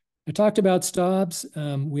 I talked about stobs.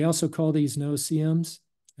 We also call these no-see-ums.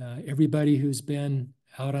 Everybody who's been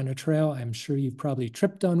out on a trail, I'm sure you've probably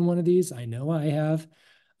tripped on one of these. I know I have.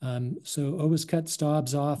 So always cut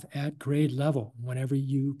stobs off at grade level whenever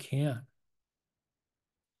you can.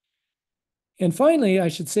 And finally, I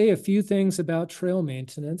should say a few things about trail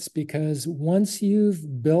maintenance, because once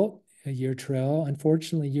you've built your trail,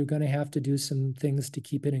 unfortunately, you're going to have to do some things to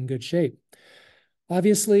keep it in good shape.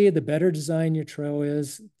 Obviously, the better design your trail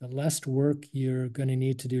is, the less work you're going to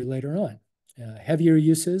need to do later on. Heavier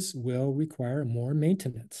uses will require more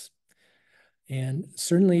maintenance. And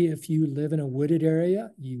certainly if you live in a wooded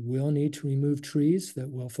area, you will need to remove trees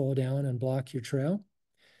that will fall down and block your trail.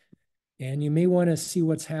 And you may want to see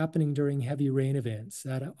what's happening during heavy rain events.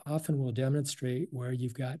 That often will demonstrate where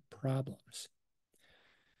you've got problems.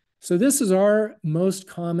 So this is our most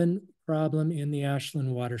common problem in the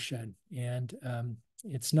Ashland watershed. And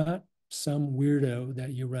it's not some weirdo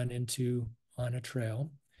that you run into on a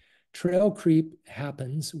trail. Trail creep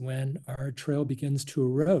happens when our trail begins to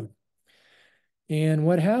erode. And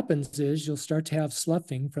what happens is you'll start to have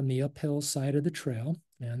sloughing from the uphill side of the trail,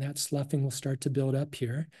 and that sloughing will start to build up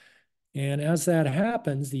here. And as that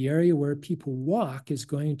happens, the area where people walk is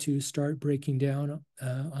going to start breaking down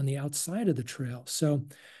on the outside of the trail. So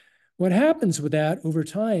what happens with that over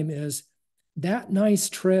time is that nice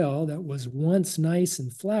trail that was once nice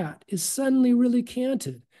and flat is suddenly really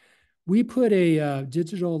canted. We put a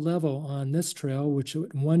digital level on this trail, which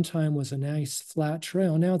at one time was a nice flat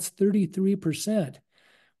trail. Now it's 33%,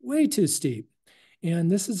 way too steep.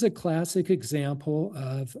 And this is a classic example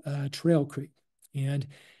of trail creep. And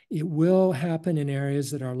it will happen in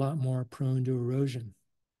areas that are a lot more prone to erosion.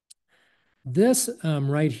 This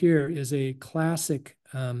right here is a classic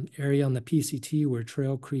area on the PCT where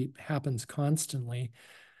trail creep happens constantly.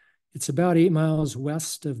 It's about 8 miles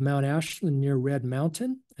west of Mount Ashland near Red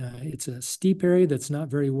Mountain. It's a steep area that's not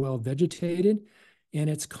very well vegetated, and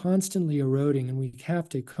it's constantly eroding, and we have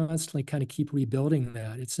to constantly kind of keep rebuilding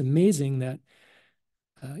that. It's amazing that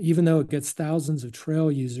even though it gets thousands of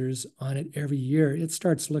trail users on it every year, it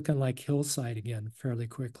starts looking like hillside again fairly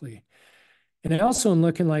quickly. And I also am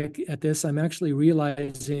looking at this, I'm actually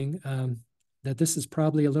realizing that this is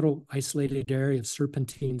probably a little isolated area of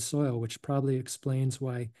serpentine soil, which probably explains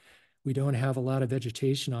why we don't have a lot of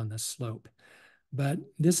vegetation on this slope. But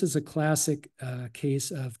this is a classic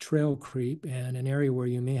case of trail creep and an area where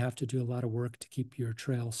you may have to do a lot of work to keep your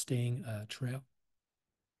trail staying a trail.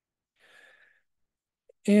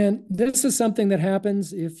 And this is something that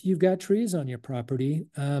happens if you've got trees on your property.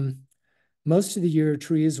 Most of the year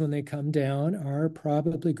trees, when they come down, are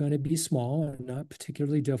probably going to be small and not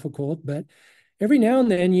particularly difficult, but every now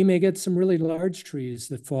and then you may get some really large trees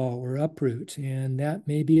that fall or uproot, and that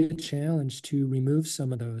may be a challenge to remove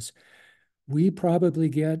some of those. We probably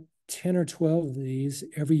get 10 or 12 of these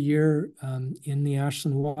every year in the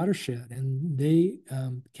Ashland watershed, and they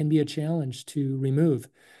can be a challenge to remove.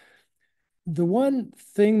 The one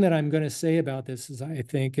thing that I'm going to say about this is, I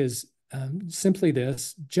think, is simply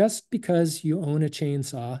this: just because you own a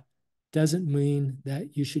chainsaw doesn't mean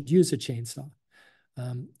that you should use a chainsaw.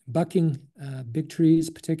 Bucking big trees,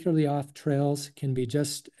 particularly off trails, can be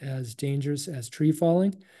just as dangerous as tree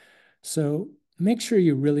falling. So make sure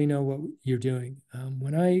you really know what you're doing.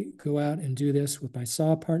 When I go out and do this with my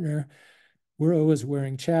saw partner, we're always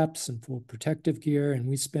wearing chaps and full protective gear, and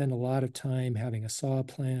we spend a lot of time having a saw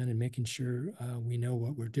plan and making sure we know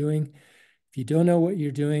what we're doing. If you don't know what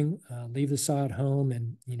you're doing, leave the saw at home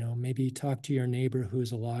and maybe talk to your neighbor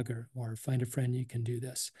who's a logger, or find a friend you can do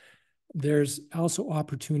this. There's also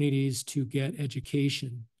opportunities to get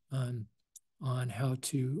education on how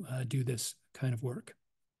to do this kind of work.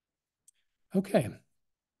 Okay,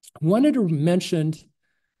 I wanted to mention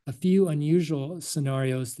a few unusual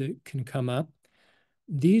scenarios that can come up.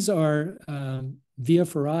 These are via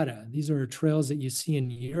ferrata. These are trails that you see in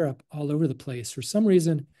Europe all over the place. For some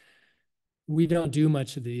reason, we don't do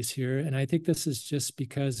much of these here, and I think this is just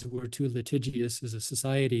because we're too litigious as a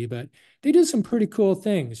society, but they do some pretty cool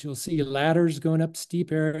things. You'll see ladders going up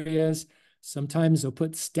steep areas. Sometimes they'll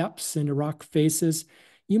put steps into rock faces.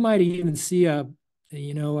 You might even see a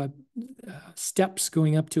steps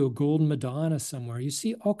going up to a golden Madonna somewhere. You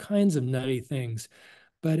see all kinds of nutty things.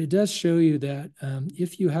 But it does show you that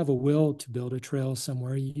if you have a will to build a trail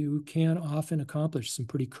somewhere, you can often accomplish some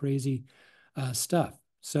pretty crazy stuff.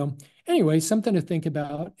 So anyway, something to think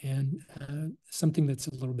about, and something that's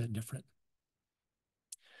a little bit different.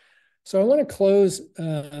 So I want to close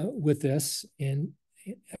with this. And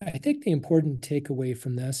I think the important takeaway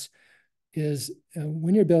from this is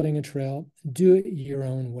when you're building a trail, do it your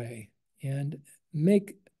own way, and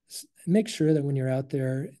make sure that when you're out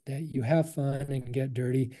there that you have fun and get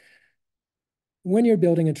dirty. When you're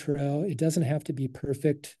building a trail, it doesn't have to be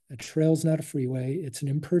perfect. A trail's not a freeway. It's an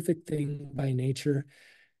imperfect thing by nature.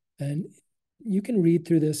 And you can read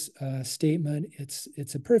through this statement.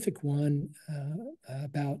 It's a perfect one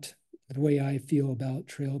about the way I feel about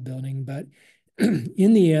trail building. But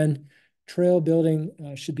in the end, trail building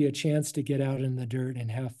should be a chance to get out in the dirt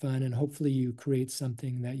and have fun. And hopefully you create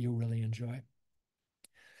something that you'll really enjoy.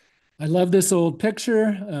 I love this old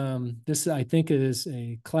picture. This, I think, is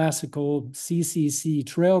a classic old CCC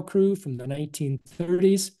trail crew from the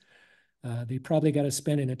 1930s. They probably got to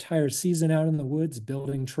spend an entire season out in the woods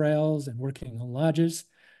building trails and working on lodges.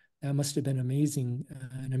 That must have been amazing,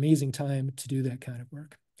 an amazing time to do that kind of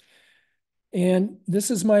work. And this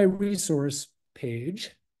is my resource page.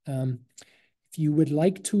 If you would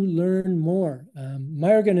like to learn more,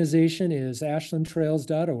 my organization is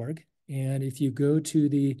ashlandtrails.org. And if you go to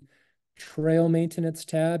the trail maintenance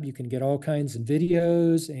tab, you can get all kinds of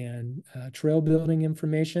videos and trail building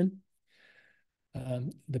information.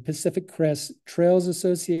 The Pacific Crest Trails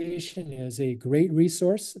Association is a great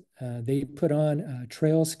resource. They put on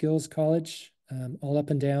Trail Skills College all up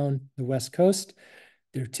and down the West Coast.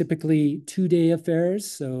 They're typically 2-day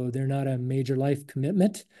affairs, so they're not a major life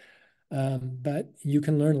commitment. But you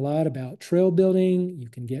can learn a lot about trail building. You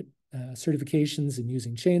can get certifications in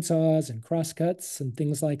using chainsaws and crosscuts and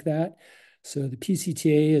things like that. So the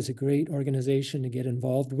PCTA is a great organization to get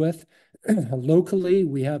involved with. Locally,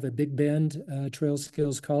 we have a Big Bend Trail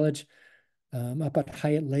Skills College up at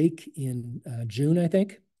Hyatt Lake in June, I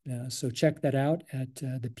think. So check that out at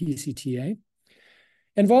the PCTA.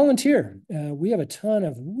 And volunteer. We have a ton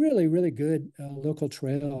of really, really good local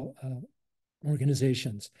trail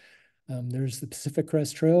organizations. There's the Pacific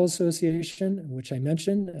Crest Trail Association, which I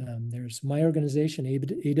mentioned. There's my organization,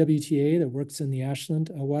 AWTA, that works in the Ashland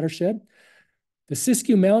watershed. The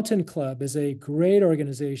Siskiyou Mountain Club is a great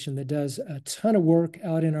organization that does a ton of work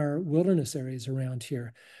out in our wilderness areas around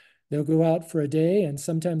here. They'll go out for a day and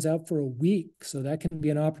sometimes out for a week. So that can be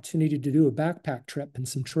an opportunity to do a backpack trip and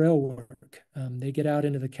some trail work. They get out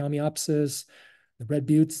into the Kalmiopsis, the Red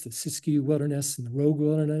Buttes, the Siskiyou Wilderness, and the Rogue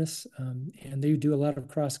Wilderness, and they do a lot of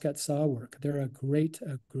crosscut-saw work. They're a great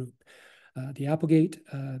group. The Applegate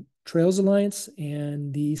Trails Alliance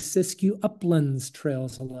and the Siskiyou Uplands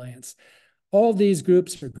Trails Alliance. All these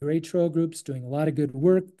groups are great trail groups doing a lot of good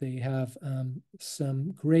work. They have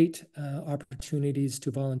some great opportunities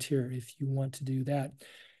to volunteer if you want to do that.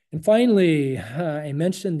 And finally, I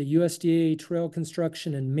mentioned the USDA Trail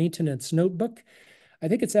Construction and Maintenance Notebook. I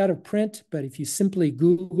think it's out of print, but if you simply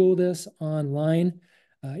Google this online,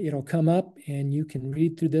 it'll come up and you can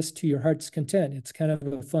read through this to your heart's content. It's kind of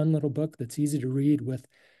a fun little book that's easy to read with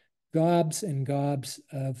gobs and gobs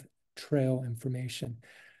of trail information.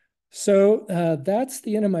 So that's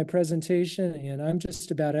the end of my presentation, and I'm just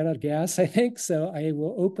about out of gas, I think. So I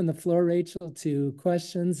will open the floor, Rachel, to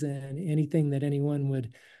questions and anything that anyone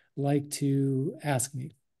would like to ask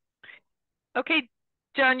me. Okay,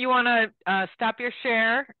 John, you want to stop your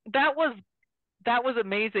share? That was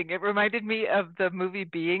amazing. It reminded me of the movie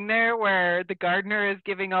Being There, where the gardener is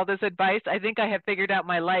giving all this advice. I think I have figured out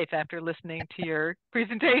my life after listening to your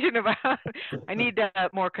presentation about I need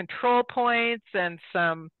more control points and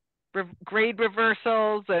some grade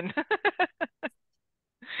reversals and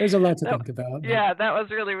there's a lot to think about. Yeah, that was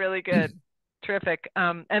really, really good. Terrific.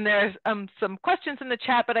 And there's some questions in the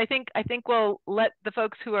chat, but I think we'll let the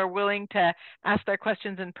folks who are willing to ask their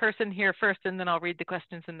questions in person here first, and then I'll read the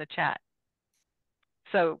questions in the chat.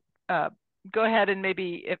 So go ahead, and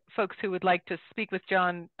maybe if folks who would like to speak with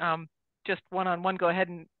John just one-on-one, go ahead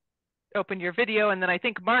and open your video. And then I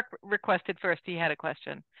think Mark requested first. He had a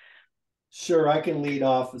question. Sure, I can lead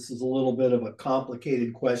off. This is a little bit of a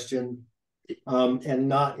complicated question and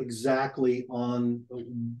not exactly on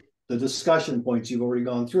the discussion points you've already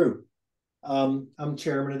gone through. I'm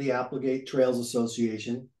chairman of the Applegate Trails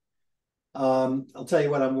Association. I'll tell you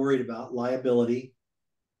what I'm worried about: liability.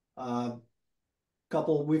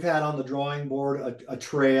 We've had on the drawing board a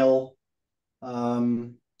trail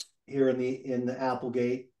here in the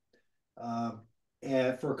Applegate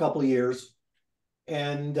and for a couple of years.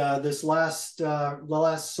 And the last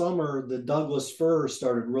summer, the Douglas fir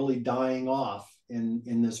started really dying off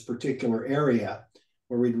in this particular area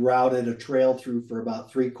where we'd routed a trail through for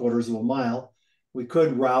about 3/4 of a mile. We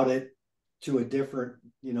could route it to a different,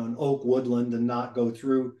 an oak woodland and not go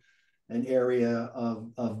through an area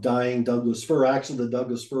of dying Douglas fir. Actually, the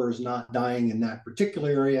Douglas fir is not dying in that particular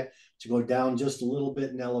area. To go down just a little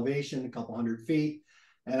bit in elevation, a couple 100 feet.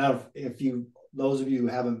 And those of you who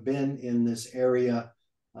haven't been in this area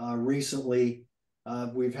recently,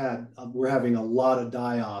 we're having a lot of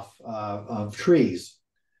die-off of trees.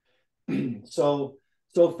 So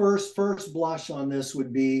first blush on this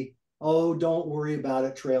would be, oh, don't worry about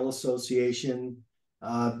it, Trail Association.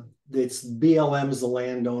 It's BLM's the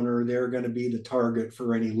landowner. They're going to be the target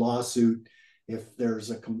for any lawsuit. If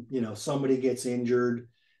there's somebody gets injured,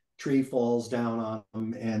 tree falls down on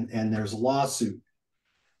them, and there's a lawsuit.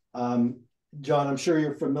 John, I'm sure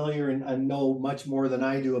you're familiar and know much more than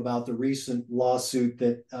I do about the recent lawsuit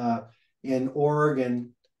that in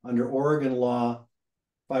Oregon, under Oregon law,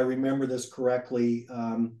 if I remember this correctly,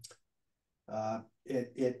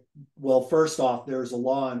 well, first off, there's a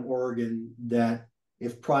law in Oregon that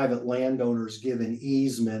if private landowners give an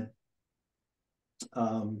easement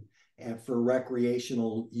and for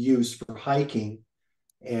recreational use for hiking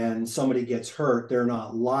and somebody gets hurt, they're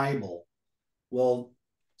not liable. Well,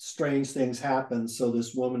 strange things happen. So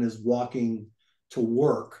this woman is walking to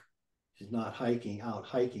work. She's not out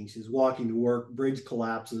hiking. She's walking to work, bridge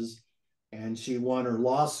collapses, and she won her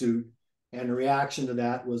lawsuit. And the reaction to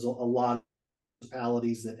that was a lot of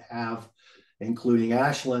municipalities that have, including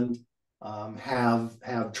Ashland,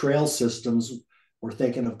 have trail systems. We're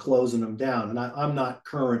thinking of closing them down. And I'm not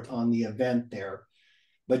current on the event there,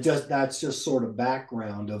 but that's just sort of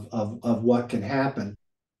background of what can happen.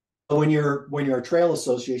 So when you're a trail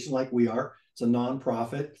association like we are, it's a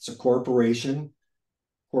nonprofit, it's a corporation.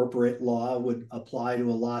 Corporate law would apply to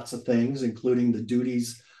lots of things, including the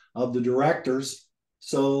duties of the directors.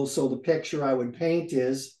 So the picture I would paint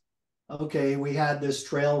is, okay, we had this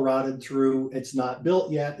trail routed through, it's not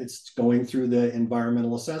built yet, it's going through the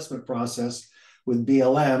environmental assessment process with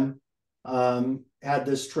BLM, had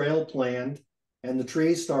this trail planned, and the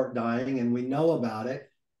trees start dying, and we know about it,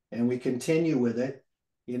 and we continue with it.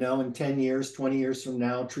 In 10 years, 20 years from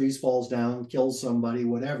now, trees falls down, kills somebody,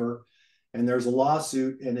 whatever, and there's a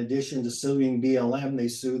lawsuit. In addition to suing BLM, they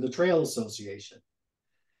sue the Trail Association.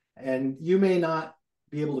 And you may not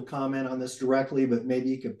be able to comment on this directly, but maybe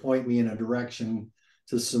you could point me in a direction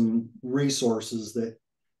to some resources that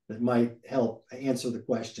might help answer the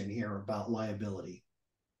question here about liability.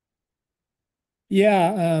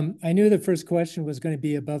 Yeah, I knew the first question was going to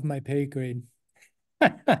be above my pay grade.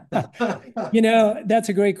 That's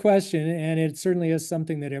a great question, and it certainly is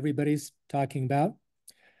something that everybody's talking about.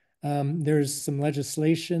 There's some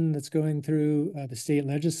legislation that's going through the state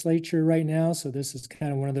legislature right now, so this is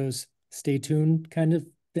kind of one of those stay tuned kind of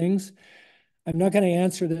things. I'm not going to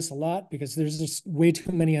answer this a lot because there's just way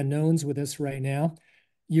too many unknowns with this right now.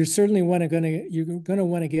 You're certainly going to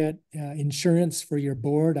want to get insurance for your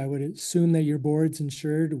board. I would assume that your board's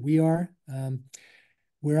insured. We are.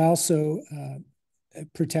 We're also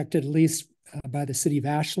protected, at least by the city of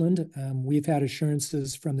Ashland. We've had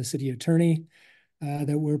assurances from the city attorney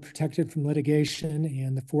that we're protected from litigation,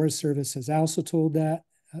 and the Forest Service has also told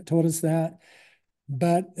us that.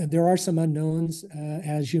 But there are some unknowns,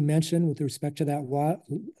 as you mentioned, with respect to that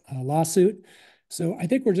lawsuit. So I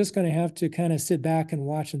think we're just going to have to kind of sit back and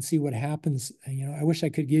watch and see what happens. I wish I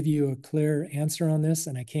could give you a clear answer on this,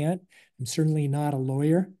 and I can't. I'm certainly not a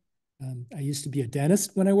lawyer. I used to be a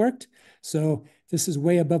dentist when I worked. So this is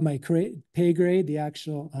way above my pay grade, the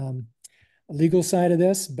actual legal side of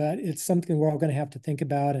this, but it's something we're all going to have to think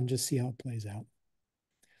about and just see how it plays out.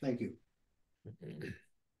 Thank you.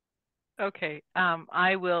 Okay,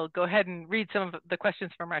 I will go ahead and read some of the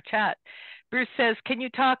questions from our chat. Bruce says, can you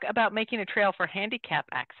talk about making a trail for handicap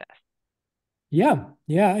access? Yeah.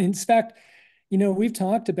 In fact, we've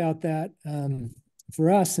talked about that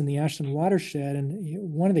for us in the Ashland watershed.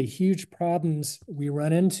 And one of the huge problems we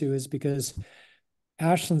run into is because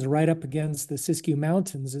Ashland's right up against the Siskiyou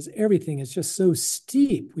Mountains, is everything is just so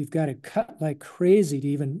steep. We've got to cut like crazy to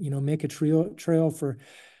even, make a trail for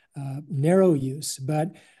narrow use.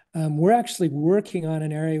 But we're actually working on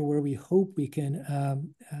an area where we hope we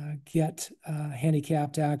can get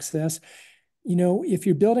handicapped access. If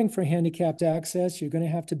you're building for handicapped access, you're going to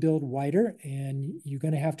have to build wider, and you're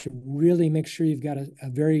going to have to really make sure you've got a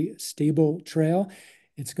very stable trail.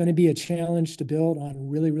 It's going to be a challenge to build on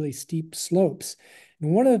really, really steep slopes.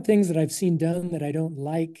 And one of the things that I've seen done that I don't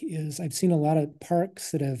like is I've seen a lot of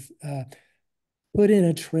parks that have put in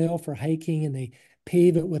a trail for hiking and they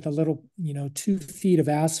pave it with a little, 2 feet of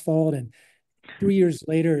asphalt. And 3 years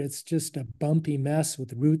later, it's just a bumpy mess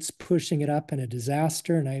with roots pushing it up and a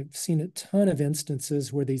disaster. And I've seen a ton of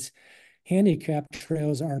instances where these handicap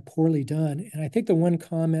trails are poorly done. And I think the one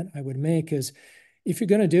comment I would make is if you're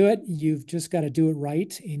going to do it, you've just got to do it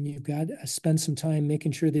right. And you've got to spend some time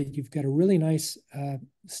making sure that you've got a really nice,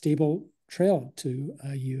 stable trail to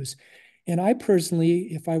use. And I personally,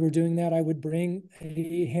 if I were doing that, I would bring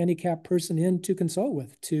a handicapped person in to consult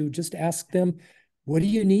with, to just ask them, what do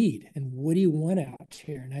you need and what do you want out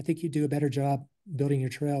here? And I think you do a better job building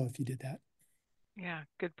your trail if you did that. Yeah,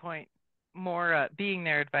 good point. More being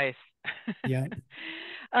their advice. Yeah.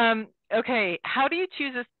 Okay, how do you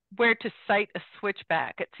choose where to site a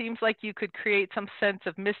switchback? It seems like you could create some sense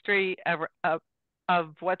of mystery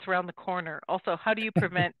of what's around the corner. Also, how do you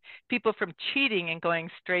prevent people from cheating and going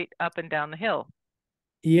straight up and down the hill?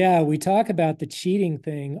 Yeah, we talk about the cheating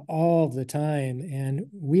thing all the time, and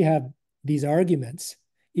we have these arguments,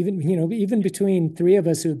 even between three of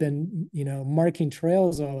us who've been, marking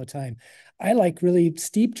trails all the time. I like really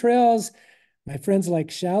steep trails. My friends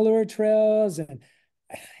like shallower trails, and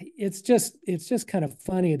it's just kind of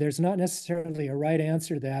funny. There's not necessarily a right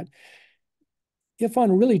answer to that. If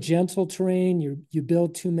on really gentle terrain you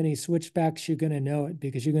build too many switchbacks, you're going to know it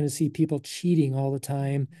because you're going to see people cheating all the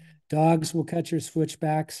time. Dogs will cut your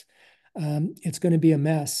switchbacks. It's going to be a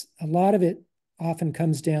mess. A lot of it often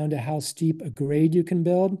comes down to how steep a grade you can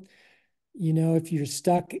build. If you're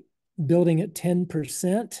stuck building at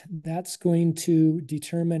 10%, that's going to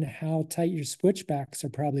determine how tight your switchbacks are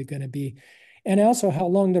probably going to be, and also how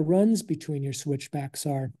long the runs between your switchbacks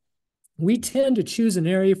are. We tend to choose an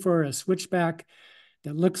area for a switchback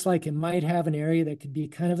that looks like it might have an area that could be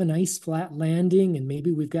kind of a nice flat landing, and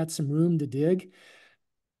maybe we've got some room to dig.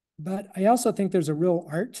 But I also think there's a real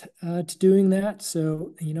art to doing that.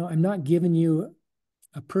 So, I'm not giving you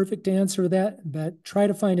a perfect answer to that, but try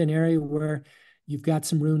to find an area where you've got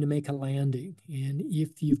some room to make a landing. And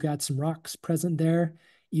if you've got some rocks present there,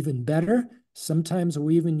 even better. Sometimes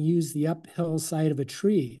we even use the uphill side of a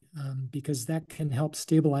tree because that can help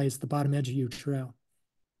stabilize the bottom edge of your trail.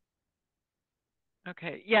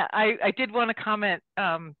 Okay, yeah, I did want to comment.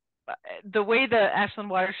 The way the Ashland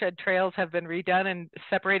watershed trails have been redone and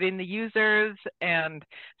separating the users, and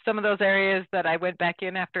some of those areas that I went back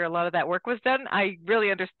in after a lot of that work was done, I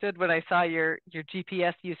really understood when I saw your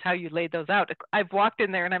GPS use, how you laid those out. I've walked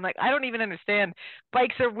in there and I'm like, I don't even understand.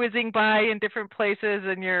 Bikes are whizzing by in different places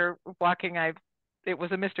and you're walking. It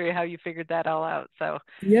was a mystery how you figured that all out. So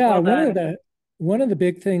yeah, well one of the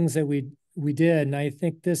big things that we did, and I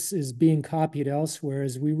think this is being copied elsewhere,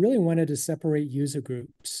 is we really wanted to separate user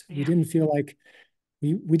groups. Yeah. We didn't feel like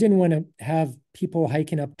we didn't want to have people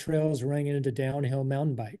hiking up trails running into downhill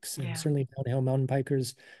mountain bikes. And certainly downhill mountain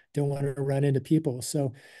bikers don't want to run into people.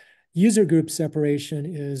 So user group separation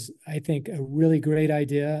is, I think, a really great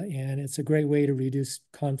idea, and it's a great way to reduce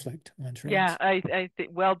conflict on trails. Yeah, I think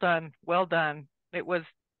well done. It was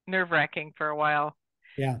nerve-wracking for a while.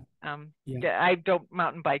 Yeah. Yeah, I don't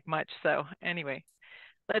mountain bike much. So anyway,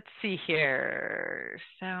 let's see here.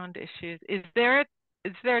 Sound issues. Is there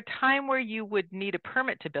a time where you would need a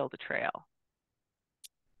permit to build a trail?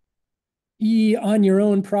 On your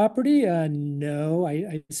own property? No.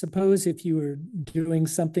 I suppose if you were doing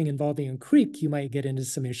something involving a creek, you might get into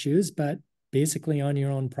some issues, but basically on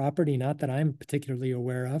your own property, not that I'm particularly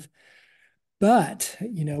aware of. But,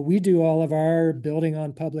 we do all of our building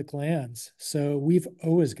on public lands. So we've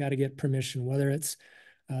always got to get permission, whether it's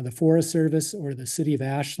the Forest Service or the city of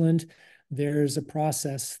Ashland. There's a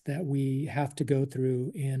process that we have to go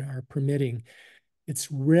through in our permitting.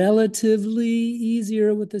 It's relatively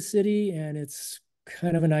easier with the city, and it's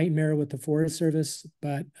kind of a nightmare with the Forest Service.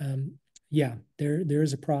 But yeah, there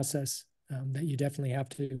is a process that you definitely have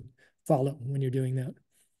to follow when you're doing that.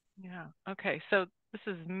 Yeah. Okay. So this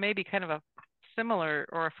is maybe kind of a similar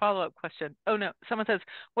or a follow-up question. Oh no, someone says,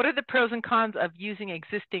 what are the pros and cons of using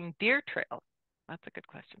existing deer trails? That's a good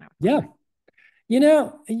question. Yeah.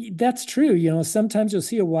 That's true. Sometimes you'll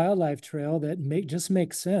see a wildlife trail that just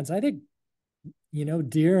makes sense. I think,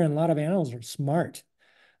 deer and a lot of animals are smart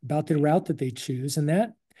about the route that they choose. And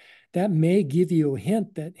that may give you a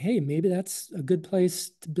hint that, hey, maybe that's a good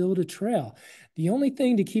place to build a trail. The only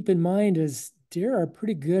thing to keep in mind is deer are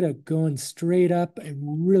pretty good at going straight up a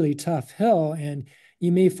really tough hill. And you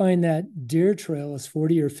may find that deer trail is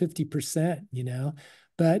 40 or 50%,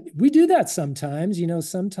 but we do that sometimes.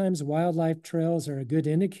 Sometimes wildlife trails are a good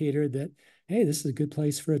indicator that, hey, this is a good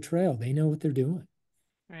place for a trail. They know what they're doing.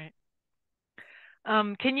 Right.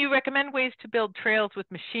 Can you recommend ways to build trails with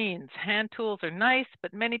machines? Hand tools are nice,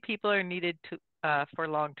 but many people are needed for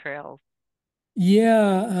long trails?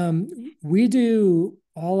 Yeah, we do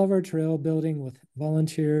all of our trail building with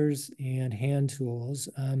volunteers and hand tools.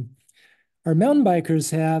 Our mountain bikers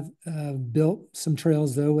have built some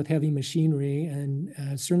trails, though, with heavy machinery,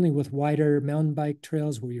 and certainly with wider mountain bike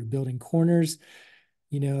trails where you're building corners,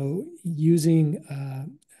 using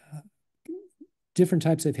different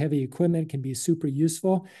types of heavy equipment can be super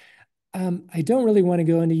useful. I don't really want to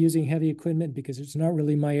go into using heavy equipment because it's not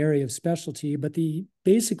really my area of specialty, but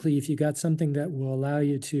basically, if you got something that will allow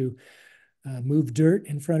you to move dirt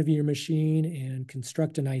in front of your machine and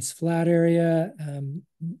construct a nice flat area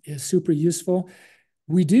is super useful.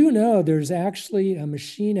 We do know there's actually a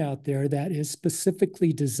machine out there that is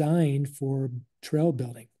specifically designed for trail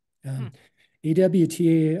building.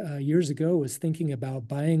 AWTA years ago was thinking about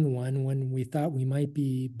buying one when we thought we might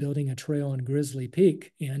be building a trail on Grizzly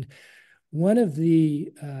Peak. And one of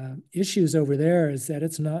the issues over there is that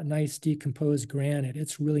it's not nice decomposed granite.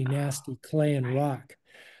 It's really nasty clay and rock.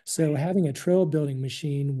 So having a trail building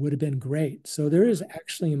machine would have been great. So there is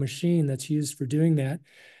actually a machine that's used for doing that.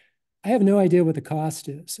 I have no idea what the cost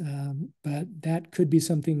is, but that could be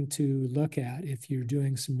something to look at if you're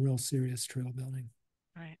doing some real serious trail building.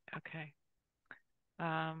 Right. Okay.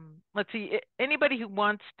 Let's see. Anybody who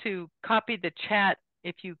wants to copy the chat,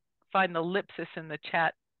 if you find the ellipsis in the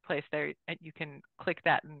chat place there, you can click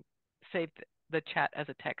that and save the chat as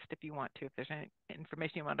a text if you want to, if there's any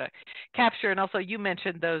information you want to capture. And also you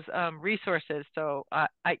mentioned those resources. So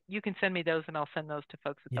you can send me those and I'll send those to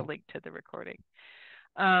folks with the link to the recording.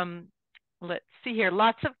 Let's see here.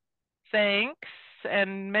 Lots of thanks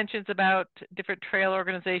and mentions about different trail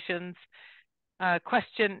organizations.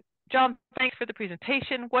 Question, John, thanks for the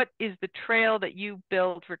presentation. What is the trail that you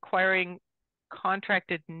built requiring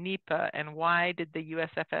contracted NEPA, and why did the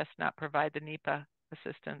USFS not provide the NEPA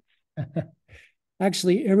assistance?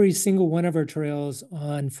 Actually, every single one of our trails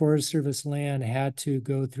on Forest Service land had to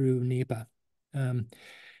go through NEPA.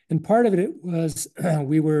 And part of it was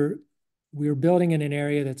we were building in an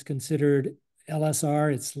area that's considered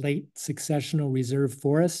LSR, it's late successional reserve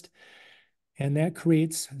forest. And that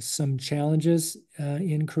creates some challenges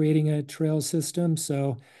in creating a trail system.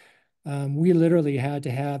 So we literally had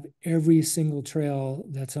to have every single trail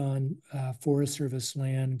that's on Forest Service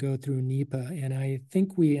land go through NEPA. And I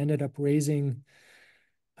think we ended up raising,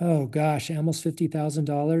 oh gosh, almost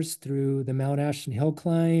 $50,000 through the Mount Ashland Hill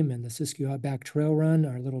Climb and the Siskiyou Outback Trail Run.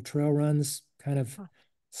 Our little trail runs kind of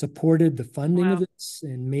supported the funding of this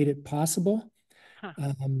and made it possible.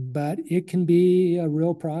 But it can be a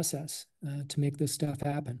real process to make this stuff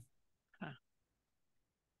happen.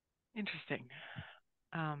 Interesting.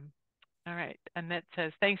 All right. Annette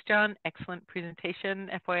says, thanks, John. Excellent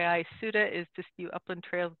presentation. FYI, SUTA is Siskiyou Upland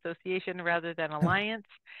Trails Association rather than Alliance.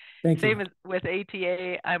 Same as with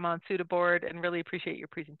ATA. I'm on SUTA board and really appreciate your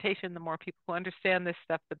presentation. The more people who understand this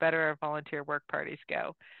stuff, the better our volunteer work parties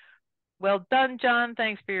go. Well done, John.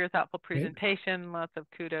 Thanks for your thoughtful presentation. Lots of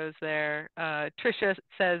kudos there. Tricia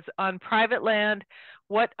says, on private land,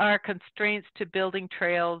 what are constraints to building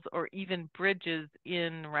trails or even bridges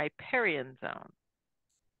in riparian zones?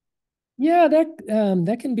 Yeah,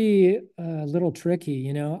 that can be a little tricky.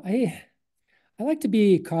 I like to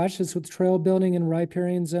be cautious with trail building in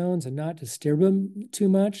riparian zones and not disturb them too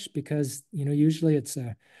much because, usually it's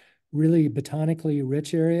a really botanically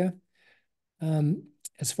rich area.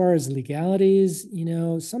 As far as legalities,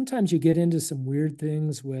 sometimes you get into some weird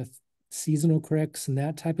things with seasonal cricks and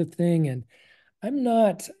that type of thing. And I'm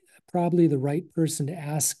not probably the right person to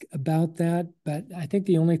ask about that. But I think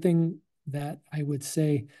the only thing that I would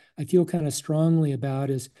say I feel kind of strongly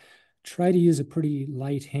about is try to use a pretty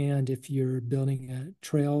light hand if you're building a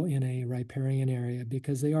trail in a riparian area,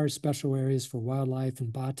 because they are special areas for wildlife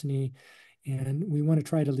and botany. And we want to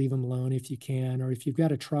try to leave them alone if you can, or if you've got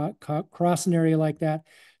to cross an area like that,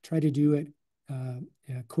 try to do it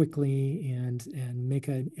quickly and make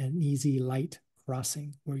an easy, light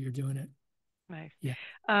crossing where you're doing it. Nice. Yeah.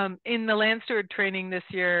 In the land steward training this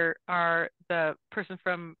year, the person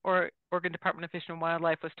from Oregon Department of Fish and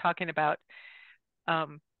Wildlife was talking about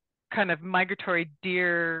kind of migratory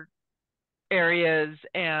deer areas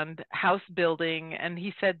and house building, and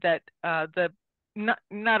he said that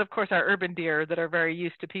not of course our urban deer that are very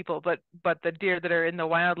used to people, but the deer that are in the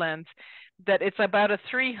wildlands, that it's about a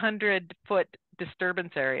 300-foot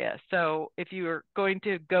disturbance area. So if you are going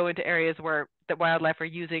to go into areas where the wildlife are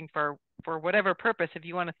using for whatever purpose, if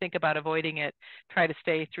you want to think about avoiding it, try to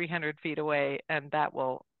stay 300 feet away, and that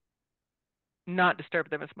will not disturb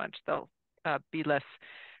them as much. They'll be less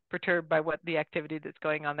perturbed by what the activity that's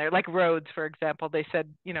going on there. Like roads, for example, they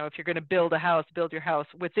said, you know, if you're going to build a house, build your house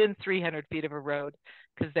within 300 feet of a road,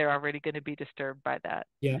 because they're already going to be disturbed by that.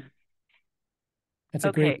 Yeah. That's a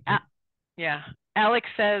Okay. great. Yeah. Alex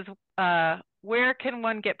says, where can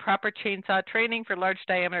one get proper chainsaw training for large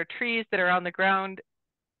diameter trees that are on the ground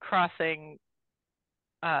crossing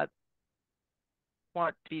want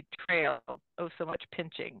to be trail? Oh, so much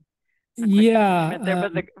pinching. Yeah.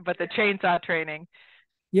 But the chainsaw training.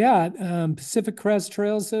 Yeah, Pacific Crest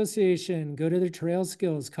Trail Association. Go to the Trail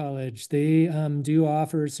Skills College. They do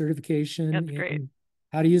offer certification in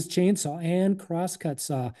how to use chainsaw and crosscut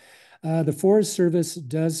saw. The Forest Service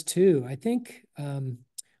does too. I think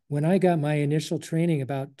when I got my initial training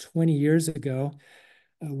about 20 years ago,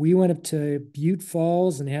 we went up to Butte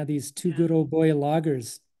Falls and had these two good old boy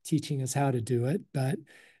loggers teaching us how to do it. But,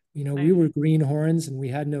 you know, we were greenhorns and we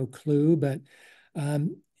had no clue. But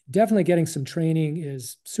definitely getting some training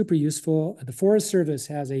is super useful. The Forest Service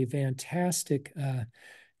has a fantastic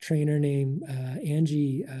trainer named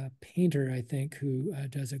Angie Painter, I think, who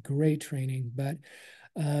does a great training. But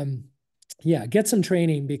yeah, get some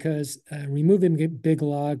training because removing big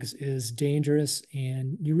logs is dangerous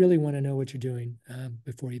and you really want to know what you're doing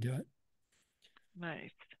before you do it. Nice.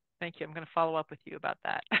 Thank you. I'm going to follow up with you about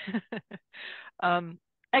that.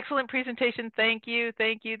 Excellent presentation. Thank you.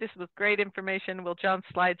 Thank you. This was great information. Will John's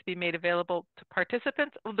slides be made available to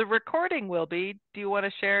participants? Well, the recording will be. Do you want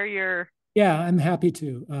to share your? Yeah, I'm happy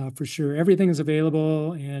to, for sure. Everything is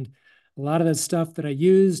available. And a lot of the stuff that I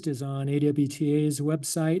used is on AWTA's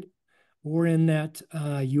website or in that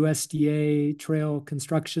USDA trail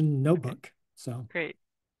construction notebook. Okay. So great.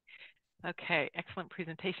 Okay, excellent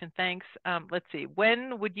presentation. Thanks. Let's see.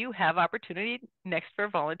 When would you have opportunity next for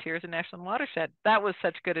volunteers in Ashland Watershed? That was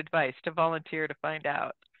such good advice to volunteer to find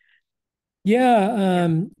out. Yeah,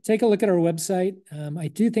 take a look at our website. I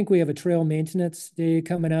do think we have a trail maintenance day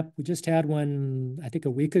coming up. We just had one, I think,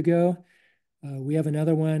 a week ago. We have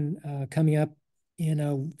another one coming up in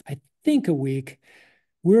I think a week.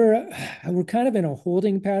 We're kind of in a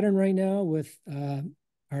holding pattern right now with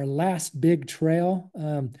our last big trail.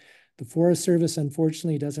 The Forest Service,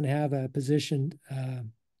 unfortunately, doesn't have a position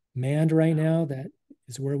manned right now. That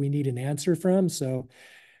is where we need an answer from. So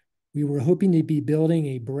we were hoping to be building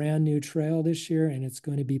a brand new trail this year, and it's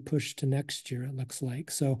going to be pushed to next year, it looks like.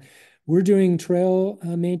 So we're doing trail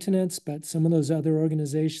maintenance, but some of those other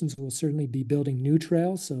organizations will certainly be building new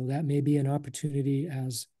trails. So that may be an opportunity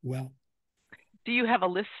as well. Do you have a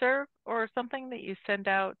listserv or something that you send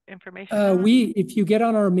out information on? If you get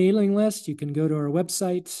on our mailing list, you can go to our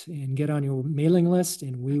website and get on your mailing list,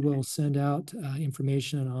 and we will send out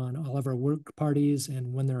information on all of our work parties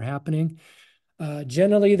and when they're happening.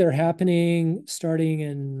 Generally, they're happening starting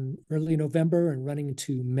in early November and running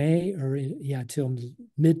to May, or till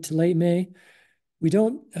mid to late May. We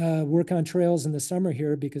don't work on trails in the summer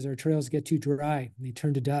here because our trails get too dry and they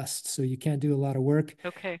turn to dust, so you can't do a lot of work.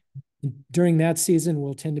 Okay. During that season,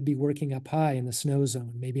 we'll tend to be working up high in the snow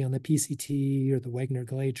zone, maybe on the PCT or the Wagner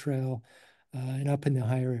Glade Trail and up in the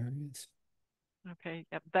higher areas. Okay,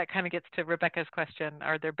 yep. That kind of gets to Rebecca's question.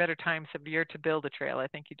 Are there better times of year to build a trail? I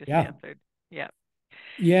think you just answered. Yeah.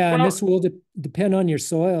 Yeah, well, and this will depend on your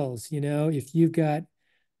soils. You know, if you've got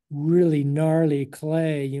really gnarly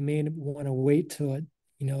clay, you may want to wait till it,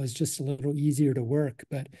 you know, is just a little easier to work.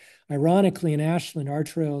 But ironically, in Ashland, our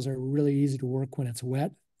trails are really easy to work when it's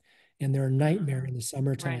wet. And they're a nightmare in the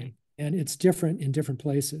summertime. Right. And it's different in different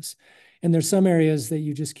places. And there's some areas that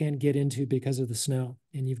you just can't get into because of the snow,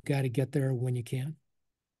 and you've got to get there when you can.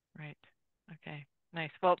 Right. Okay. Nice.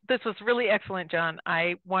 Well, this was really excellent, John.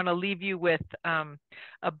 I want to leave you with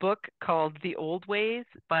a book called The Old Ways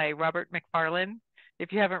by Robert McFarlane.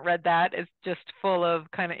 If you haven't read that, it's just full of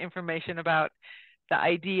kind of information about the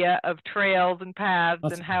idea of trails and paths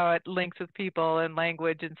and how it links with people and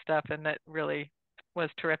language and stuff. And that really was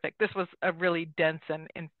terrific. This was a really dense and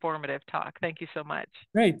informative talk. Thank you so much.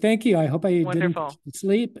 Great. Thank you. I hope I Wonderful. didn't put you to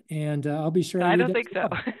sleep, and I'll be sure I don't think so.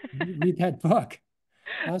 Read that book.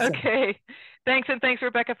 Awesome. Okay. Thanks. And thanks,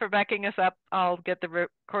 Rebecca, for backing us up. I'll get the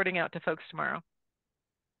recording out to folks tomorrow.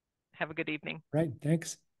 Have a good evening. Right.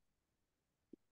 Thanks.